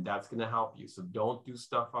 and that's going to help you. So don't do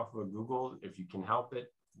stuff off of Google if you can help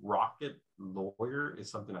it. Rocket Lawyer is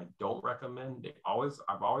something I don't recommend.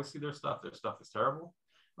 I've always seen their stuff. Their stuff is terrible.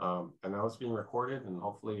 I know it's being recorded, and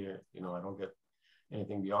hopefully, I don't get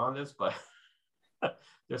anything beyond this, but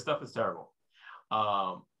their stuff is terrible.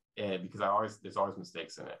 And because there's always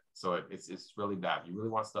mistakes in it. So it's really bad. You really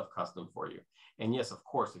want stuff custom for you. And yes, of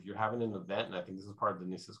course, if you're having an event, and I think this is part of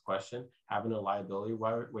Denise's question, having a liability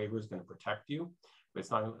waiver is going to protect you. It's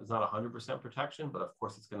not 100% protection, but of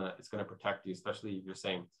course it's gonna protect you, especially if you're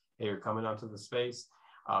saying, hey, you're coming onto the space.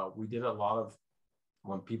 We did a lot of,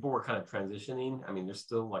 when people were kind of transitioning. I mean, there's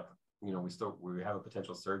still we have a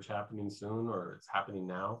potential surge happening soon, or it's happening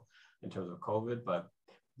now in terms of COVID. But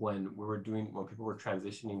when people were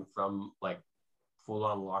transitioning from full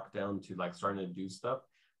on lockdown to starting to do stuff,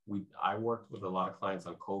 I worked with a lot of clients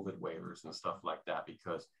on COVID waivers and stuff like that,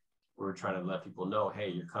 because we were trying to let people know, hey,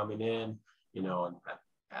 you're coming in. And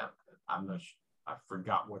I'm not sure, I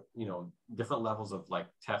forgot what, different levels of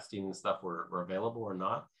testing and stuff were available or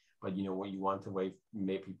not. But, what you want to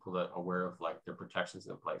make people that aware of their protections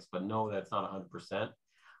in place. But no, that's not 100%.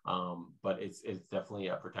 But it's definitely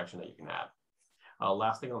a protection that you can add.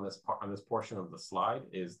 Last thing on this portion of the slide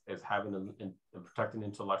is having and protecting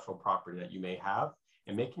intellectual property that you may have,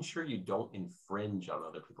 and making sure you don't infringe on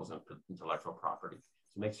other people's intellectual property.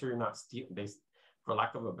 So make sure you're not stealing, for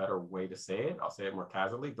lack of a better way to say it, I'll say it more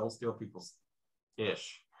casually, don't steal people's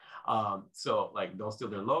ish. So like, don't steal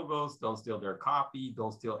their logos, don't steal their copy,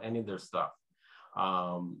 don't steal any of their stuff.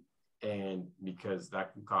 And because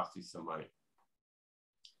that can cost you some money.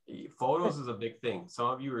 Photos is a big thing. Some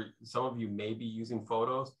of you may be using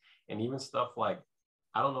photos, and even stuff like,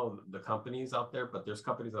 I don't know the companies out there, but there's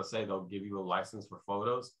companies that say they'll give you a license for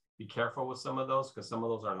photos. Be careful with some of those, because some of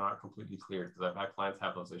those are not completely clear, because I've had clients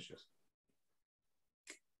have those issues.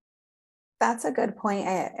 That's a good point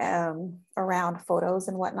around photos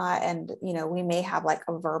and whatnot. And, you know, we may have like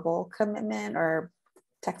a verbal commitment or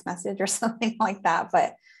text message or something like that,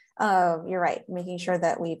 but you're right, making sure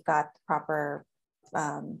that we've got the proper,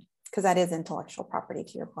 because that is intellectual property,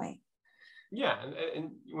 to your point. Yeah,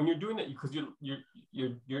 and when you're doing it, because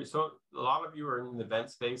you're so a lot of you are in the event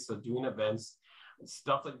space, so doing events,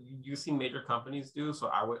 stuff that you see major companies do. So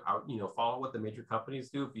I would follow what the major companies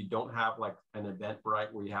do. If you don't have like an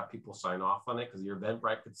Eventbrite where you have people sign off on it, because your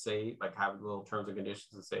Eventbrite could say, like, have little terms and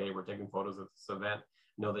conditions to say, hey, we're taking photos of this event,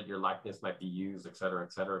 know that your likeness might be used, et cetera,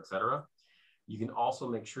 et cetera, et cetera. You can also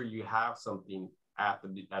make sure you have something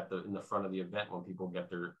in the front of the event when people get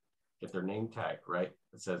their name tag, right?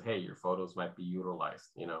 It says, hey, your photos might be utilized.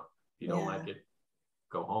 You know, if you don't like it,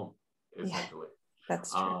 go home, essentially. Yeah,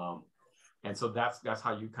 that's true. And so that's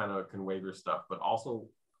how you kind of can waive your stuff. But also,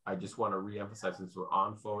 I just want to reemphasize, since we're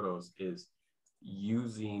on photos, is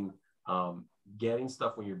using, getting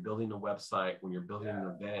stuff when you're building a website, when you're building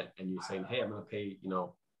an event, and you're saying, hey, I'm going to pay,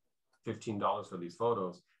 $15 for these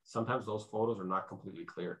photos. Sometimes those photos are not completely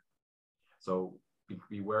clear. So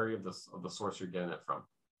be wary of the source you're getting it from.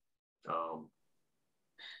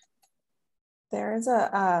 There is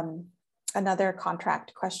another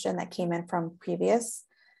contract question that came in from previous.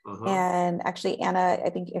 And actually, Anna, I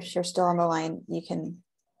think if you're still on the line, you can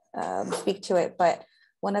speak to it. But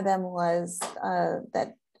one of them was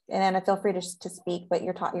that, and Anna, feel free to speak, but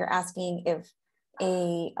you're asking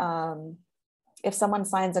if someone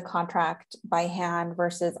signs a contract by hand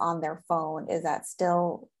versus on their phone, is that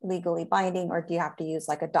still legally binding, or do you have to use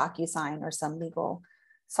like a DocuSign or some legal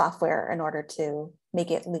software in order to make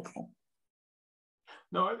it legal?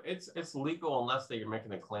 No, it's legal unless they're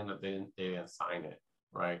making a claim that they didn't sign it.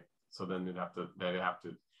 Right. So then they'd have to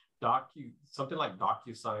something like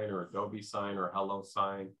DocuSign or Adobe Sign or Hello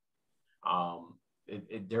Sign.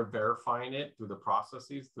 They're verifying it through the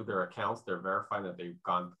processes, through their accounts. They're verifying that they've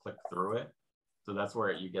clicked through it. So that's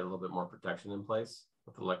where you get a little bit more protection in place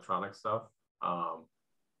with electronic stuff.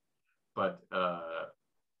 But a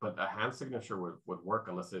hand signature would work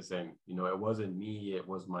unless they're saying, it wasn't me, it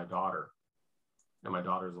was my daughter. And my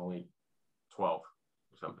daughter's only 12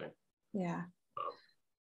 or something. Yeah.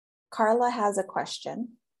 Carla has a question.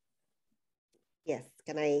 Yes,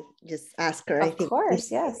 can I just ask her? Of course,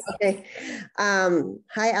 yes. Okay.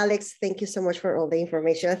 Hi, Alex. Thank you so much for all the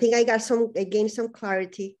information. I think I gained some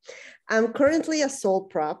clarity. I'm currently a sole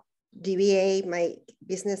prop, DBA. My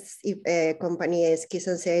business company is Kiss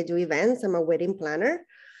and Say I do events. I'm a wedding planner.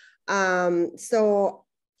 So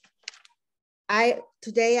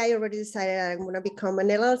today I already decided I'm going to become an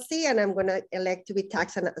LLC, and I'm going to elect to be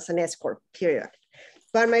taxed as an S corp, period.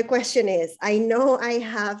 But my question is, I know I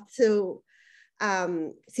have to,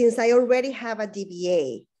 since I already have a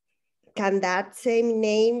DBA, can that same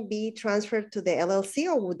name be transferred to the LLC,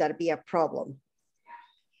 or would that be a problem?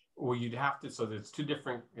 Well, you'd have to, so there's two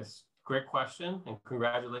different, it's a great question, and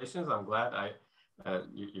congratulations. I'm glad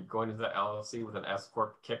you're going to the LLC with an S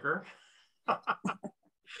corp kicker.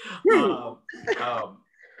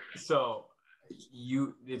 So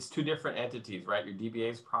it's two different entities, right? Your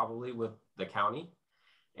DBA is probably with the county,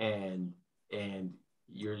 and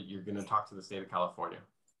you're going to talk to the state of California.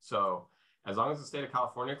 So as long as the state of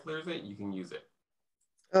California clears it, you can use it.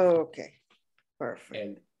 Oh, okay,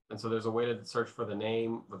 perfect. And so there's a way to search for the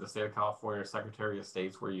name with the state of California Secretary of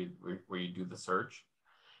State's where you do the search,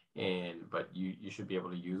 but you should be able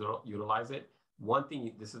to utilize it. One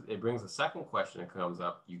thing, it brings the second question that comes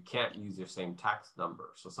up. You can't use your same tax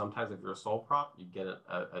number. So sometimes if you're a sole prop, you get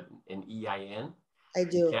an EIN. I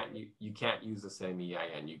do. You can't use the same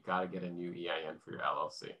EIN. You got to get a new EIN for your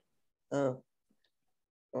LLC. Oh,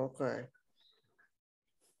 okay.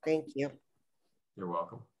 Thank you. You're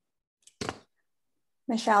welcome.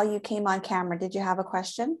 Michelle, you came on camera. Did you have a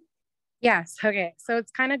question? Yes. Okay. So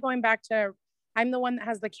it's kind of going back to, I'm the one that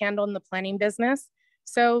has the candle and the planning business.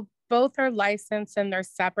 So both are licensed and they're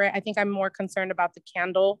separate. I think I'm more concerned about the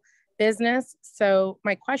candle business. So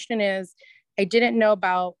my question is, I didn't know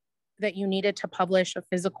about that you needed to publish a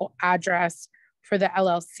physical address for the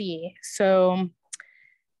LLC. So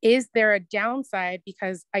is there a downside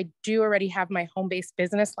because I do already have my home-based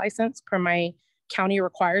business license per my county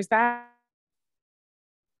requires that?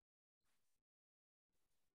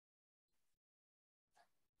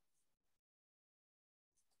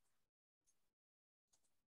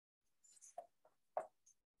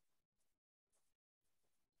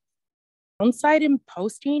 Downside in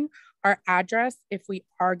posting our address if we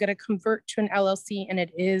are going to convert to an LLC and it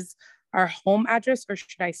is our home address, or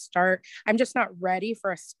should I start? I'm just not ready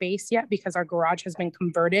for a space yet because our garage has been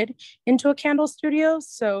converted into a candle studio.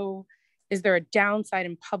 So is there a downside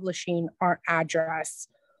in publishing our address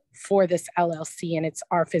for this LLC and it's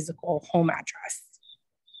our physical home address?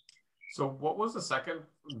 So what was the second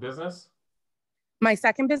business? My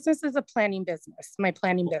second business is a planning business, my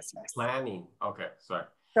planning business. Planning, okay, sorry.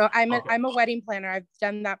 So I'm a wedding planner. I've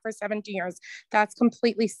done that for 17 years. That's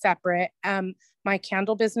completely separate. My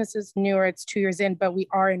candle business is newer. It's 2 years in, but we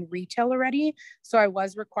are in retail already. So I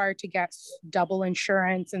was required to get double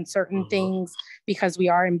insurance and certain things because we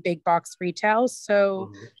are in big box retail.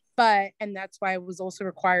 So, and that's why I was also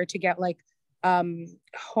required to get like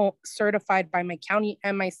home certified by my county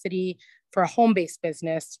and my city for a home-based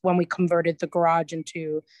business when we converted the garage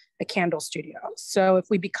into a candle studio. So if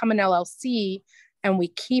we become an LLC, and we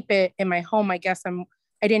keep it in my home, I guess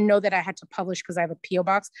I didn't know that I had to publish because I have a PO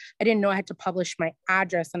box. I didn't know I had to publish my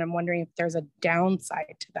address, and I'm wondering if there's a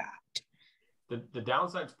downside to that. The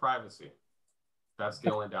downside is privacy. That's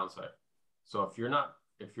the only downside. So if you're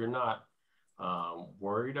not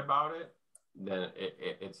worried about it, then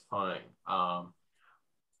it's fine. I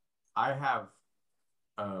have,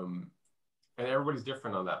 and everybody's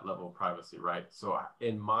different on that level of privacy, right? So I've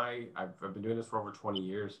been doing this for over 20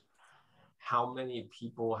 years. How many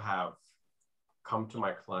people have come to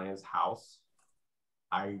my client's house?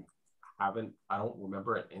 I don't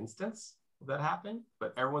remember an instance that happened,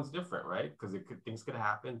 but everyone's different, right? Because things could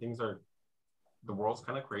happen. The world's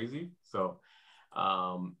kind of crazy. So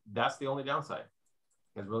that's the only downside.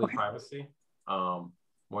 It's really privacy,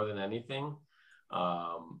 more than anything.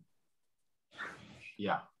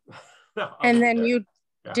 Yeah. And then you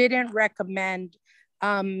didn't recommend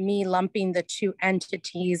me lumping the two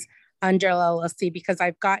entities under LLC because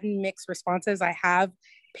I've gotten mixed responses. I have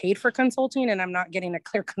paid for consulting and I'm not getting a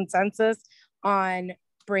clear consensus on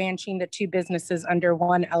branching the two businesses under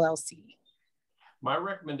one LLC. My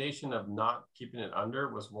recommendation of not keeping it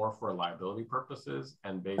under was more for liability purposes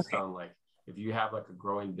and based on like, if you have like a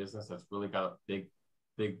growing business that's really got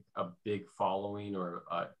a big following or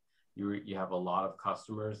you have a lot of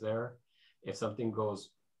customers there, if something goes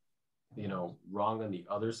wrong on the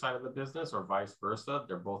other side of the business or vice versa,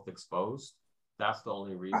 they're both exposed. That's the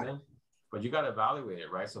only reason. But you got to evaluate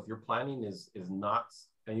it, right? So if your planning is not,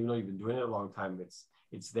 and even though you've been doing it a long time,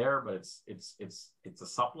 it's there, but it's a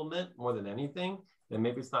supplement more than anything, then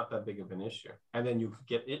maybe it's not that big of an issue. And then you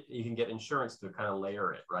can get insurance to kind of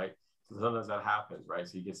layer it, right? So sometimes that happens, right?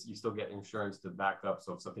 So you still get insurance to back up.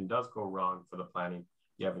 So if something does go wrong for the planning,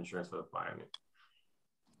 you have insurance for the planning.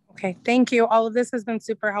 Okay, thank you. All of this has been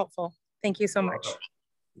super helpful. Thank you so much.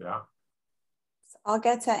 Yeah. So I'll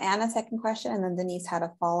get to Anna's second question and then Denise had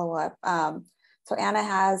a follow-up. So Anna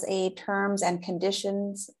has a terms and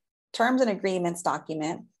agreements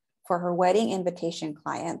document for her wedding invitation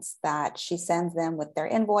clients that she sends them with their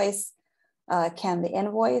invoice. Can the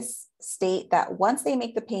invoice state that once they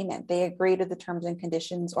make the payment, they agree to the terms and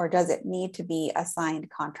conditions, or does it need to be a signed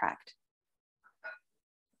contract?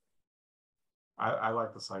 I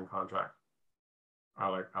like the signed contract. I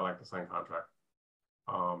like the signed contract.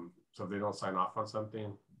 So if they don't sign off on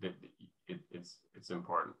something, it's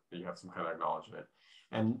important that you have some kind of acknowledgement.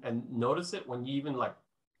 And notice it when you even like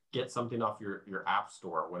get something off your app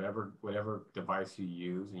store, whatever device you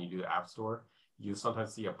use, and you do the app store, you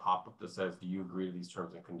sometimes see a pop-up that says, "Do you agree to these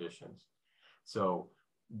terms and conditions?" So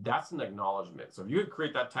that's an acknowledgement. So if you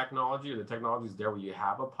create that technology, or the technology is there where you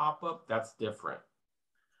have a pop-up, that's different.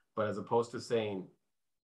 But as opposed to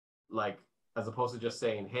just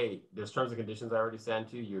saying, "Hey, there's terms and conditions I already sent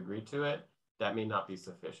to you, you agreed to it," that may not be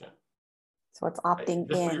sufficient. So it's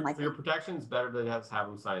opting in. For your protection, it's better to have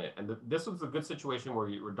them sign it. And this was a good situation where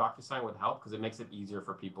DocuSign would help because it makes it easier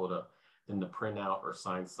for people than to print out or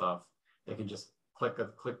sign stuff. They can just click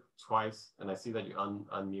twice. And I see that you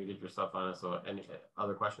unmuted yourself, Anna. So any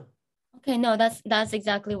other question? Okay, no, that's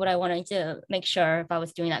exactly what I wanted to make sure if I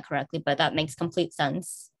was doing that correctly, but that makes complete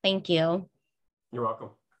sense. Thank you. You're welcome.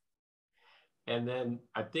 And then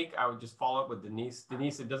I think I would just follow up with Denise.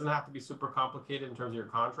 Denise, it doesn't have to be super complicated in terms of your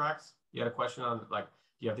contracts. You had a question on like,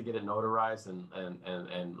 do you have to get it notarized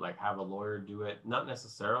and like have a lawyer do it? Not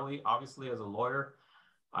necessarily. Obviously, as a lawyer,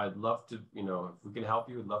 I'd love to, you know, if we can help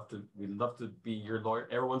you, we'd love to be your lawyer,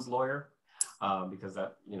 everyone's lawyer, because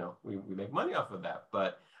that, you know, we make money off of that.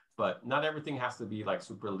 But not everything has to be like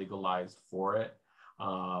super legalized for it.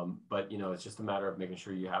 But, you know, it's just a matter of making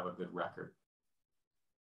sure you have a good record.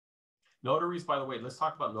 Notaries, by the way, let's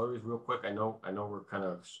talk about notaries real quick. I know we're kind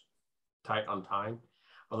of tight on time,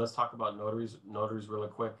 but let's talk about notaries really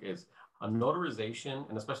quick. Is a notarization,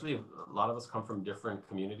 and especially if a lot of us come from different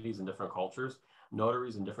communities and different cultures,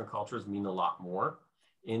 notaries in different cultures mean a lot more.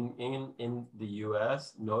 In the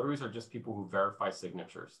US, notaries are just people who verify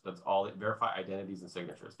signatures. That's all. They verify identities and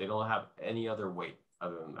signatures. They don't have any other weight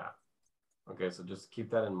other than that. Okay, so just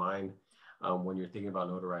keep that in mind when you're thinking about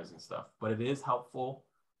notarizing stuff. But it is helpful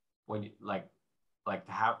when you like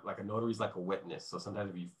to have like a notary is like a witness. So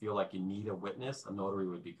sometimes if you feel like you need a witness, a notary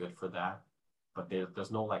would be good for that. But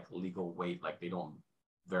there's no like legal weight, like they don't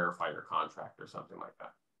verify your contract or something like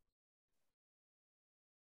that.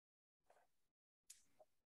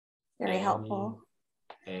 Very helpful.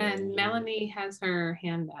 And Melanie has her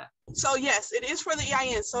hand up. So yes, it is for the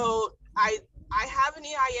EIN. So I have an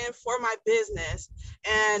EIN for my business,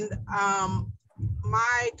 and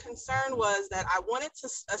my concern was that I wanted to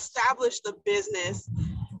establish the business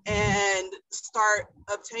and start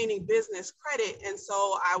obtaining business credit. And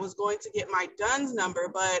so I was going to get my DUNS number,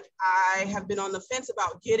 but I have been on the fence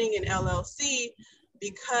about getting an LLC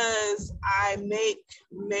because I make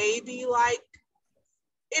maybe like,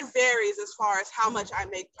 it varies as far as how much I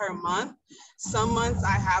make per month. Some months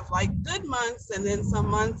I have like good months, and then some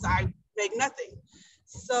months I make nothing.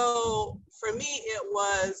 So for me, it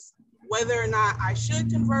was whether or not I should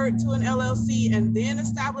convert to an LLC and then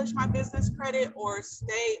establish my business credit, or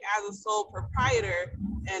stay as a sole proprietor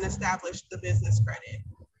and establish the business credit.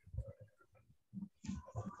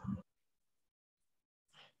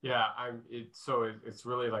 Yeah, it's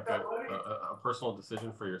really like a personal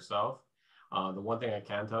decision for yourself. The one thing I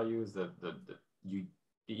can tell you is that the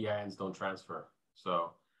EINs don't transfer.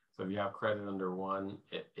 So if you have credit under one,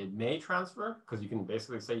 it may transfer because you can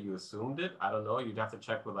basically say you assumed it. I don't know. You'd have to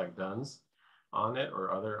check with like DUNS on it,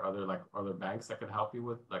 or other banks that could help you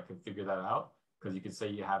with, like, could figure that out, because you could say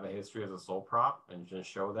you have a history as a sole prop and just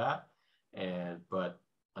show that. But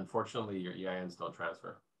unfortunately, your EINs don't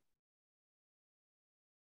transfer.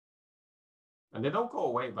 And they don't go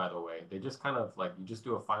away, by the way. They just kind of like, you just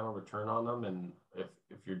do a final return on them, and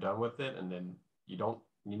if you're done with it, and then you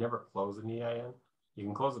never close an EIN. You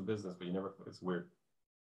can close a business, but you never. It's weird.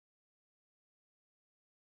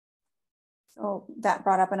 So that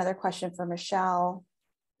brought up another question for Michelle.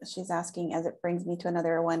 She's asking, as it brings me to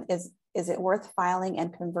another one, is it worth filing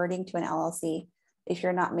and converting to an LLC if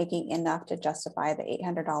you're not making enough to justify the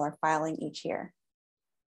 $800 filing each year?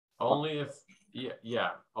 Only if,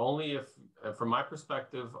 yeah, only if, from my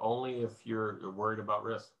perspective, only if you're worried about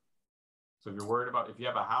risk. So if you're worried about, if you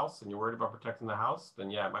have a house and you're worried about protecting the house, then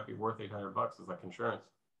yeah, it might be worth $800. It's like insurance.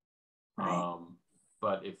 Right.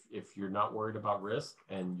 But if you're not worried about risk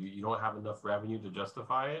and you don't have enough revenue to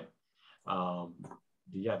justify it,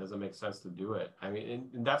 yeah, it doesn't make sense to do it. I mean,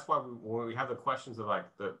 and that's why when we have the questions of like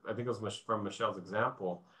I think it was from Michelle's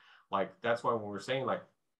example, like that's why when we're saying like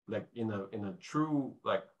in a true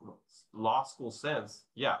like law school sense,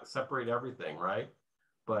 yeah, separate everything, right?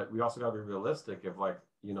 But we also got to be realistic. If like,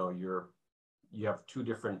 you know, you have two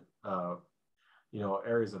different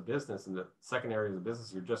areas of business, and the second area of the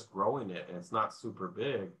business you're just growing it and it's not super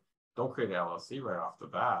big, don't create an LLC right off the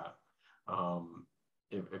bat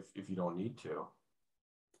if you don't need to.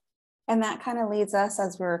 And that kind of leads us,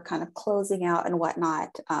 as we're kind of closing out and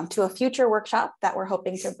whatnot, to a future workshop that we're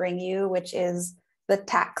hoping to bring you, which is the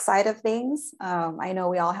tax side of things. I know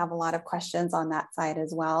we all have a lot of questions on that side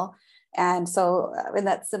as well. And so in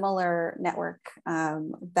that similar network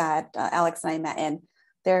that Alex and I met in,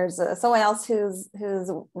 there's someone else who's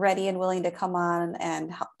ready and willing to come on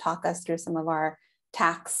and help talk us through some of our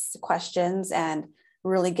tax questions and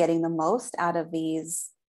really getting the most out of these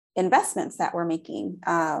investments that we're making.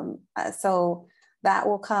 So that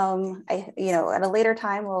will come, at a later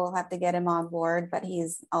time. We'll have to get him on board, but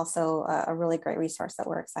he's also a really great resource that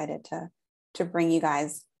we're excited to bring you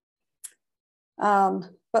guys.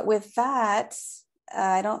 But with that,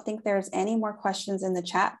 I don't think there's any more questions in the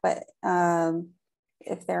chat, but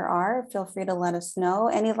if there are, feel free to let us know.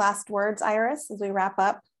 Any last words, Iris, as we wrap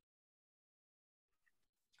up?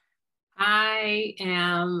 I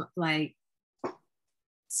am like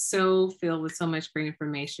so filled with so much great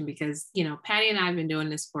information because, Patty and I have been doing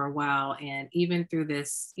this for a while, and even through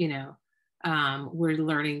this, we're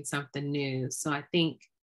learning something new. So I think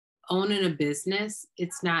owning a business,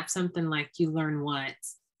 it's not something like you learn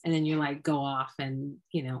once and then you like go off and,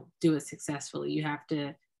 you know, do it successfully. You have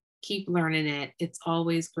to keep learning it. It's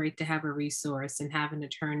always great to have a resource and have an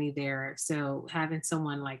attorney there. So having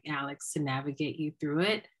someone like Alex to navigate you through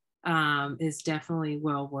it is definitely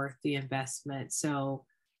well worth the investment. So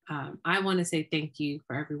I want to say thank you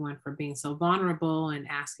for everyone for being so vulnerable and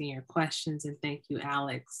asking your questions. And thank you,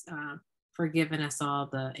 Alex, for giving us all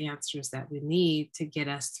the answers that we need to get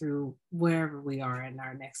us through wherever we are in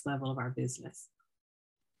our next level of our business.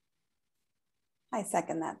 I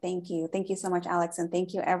second that. Thank you. Thank you so much, Alex. And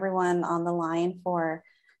thank you everyone on the line for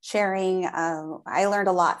sharing. I learned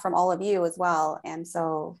a lot from all of you as well. And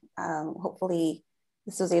so hopefully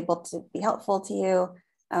this was able to be helpful to you.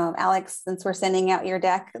 Alex, since we're sending out your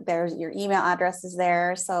deck, there's your email address is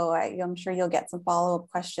there. So I'm sure you'll get some follow-up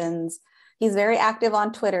questions. He's very active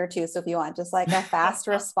on Twitter too. So if you want just like a fast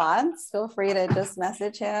response, feel free to just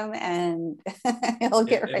message him and he'll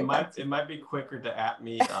get right back to you. It might be quicker to at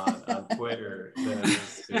me on Twitter than it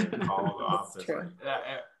is to call the office.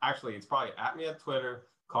 Actually, it's probably at me on Twitter,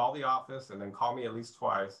 call the office, and then call me at least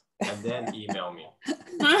twice, and then email me.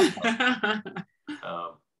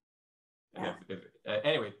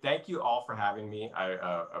 Anyway, thank you all for having me.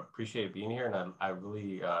 I appreciate being here, and I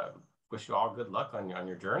really wish you all good luck on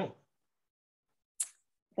your journey.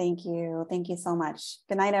 Thank you. Thank you so much.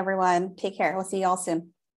 Good night, everyone. Take care. We'll see you all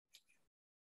soon.